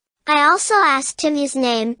blonde. I also asked him his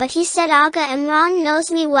name, but he said Agha Imran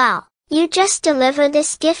knows me well. You just deliver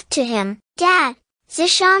this gift to him, Dad.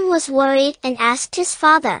 Zeeshan was worried and asked his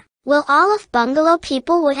father, will all of bungalow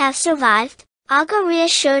people would have survived? Agha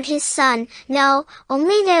reassured his son, no,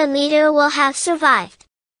 only their leader will have survived.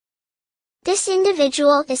 This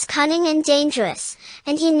individual is cunning and dangerous,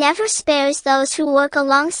 and he never spares those who work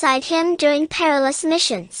alongside him during perilous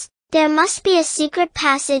missions. There must be a secret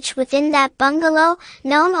passage within that bungalow,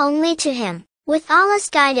 known only to him. With Allah's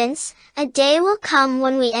guidance, a day will come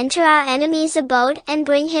when we enter our enemy's abode and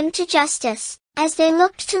bring him to justice. As they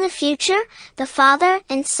looked to the future, the father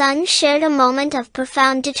and son shared a moment of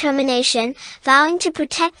profound determination, vowing to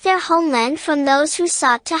protect their homeland from those who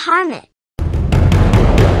sought to harm it.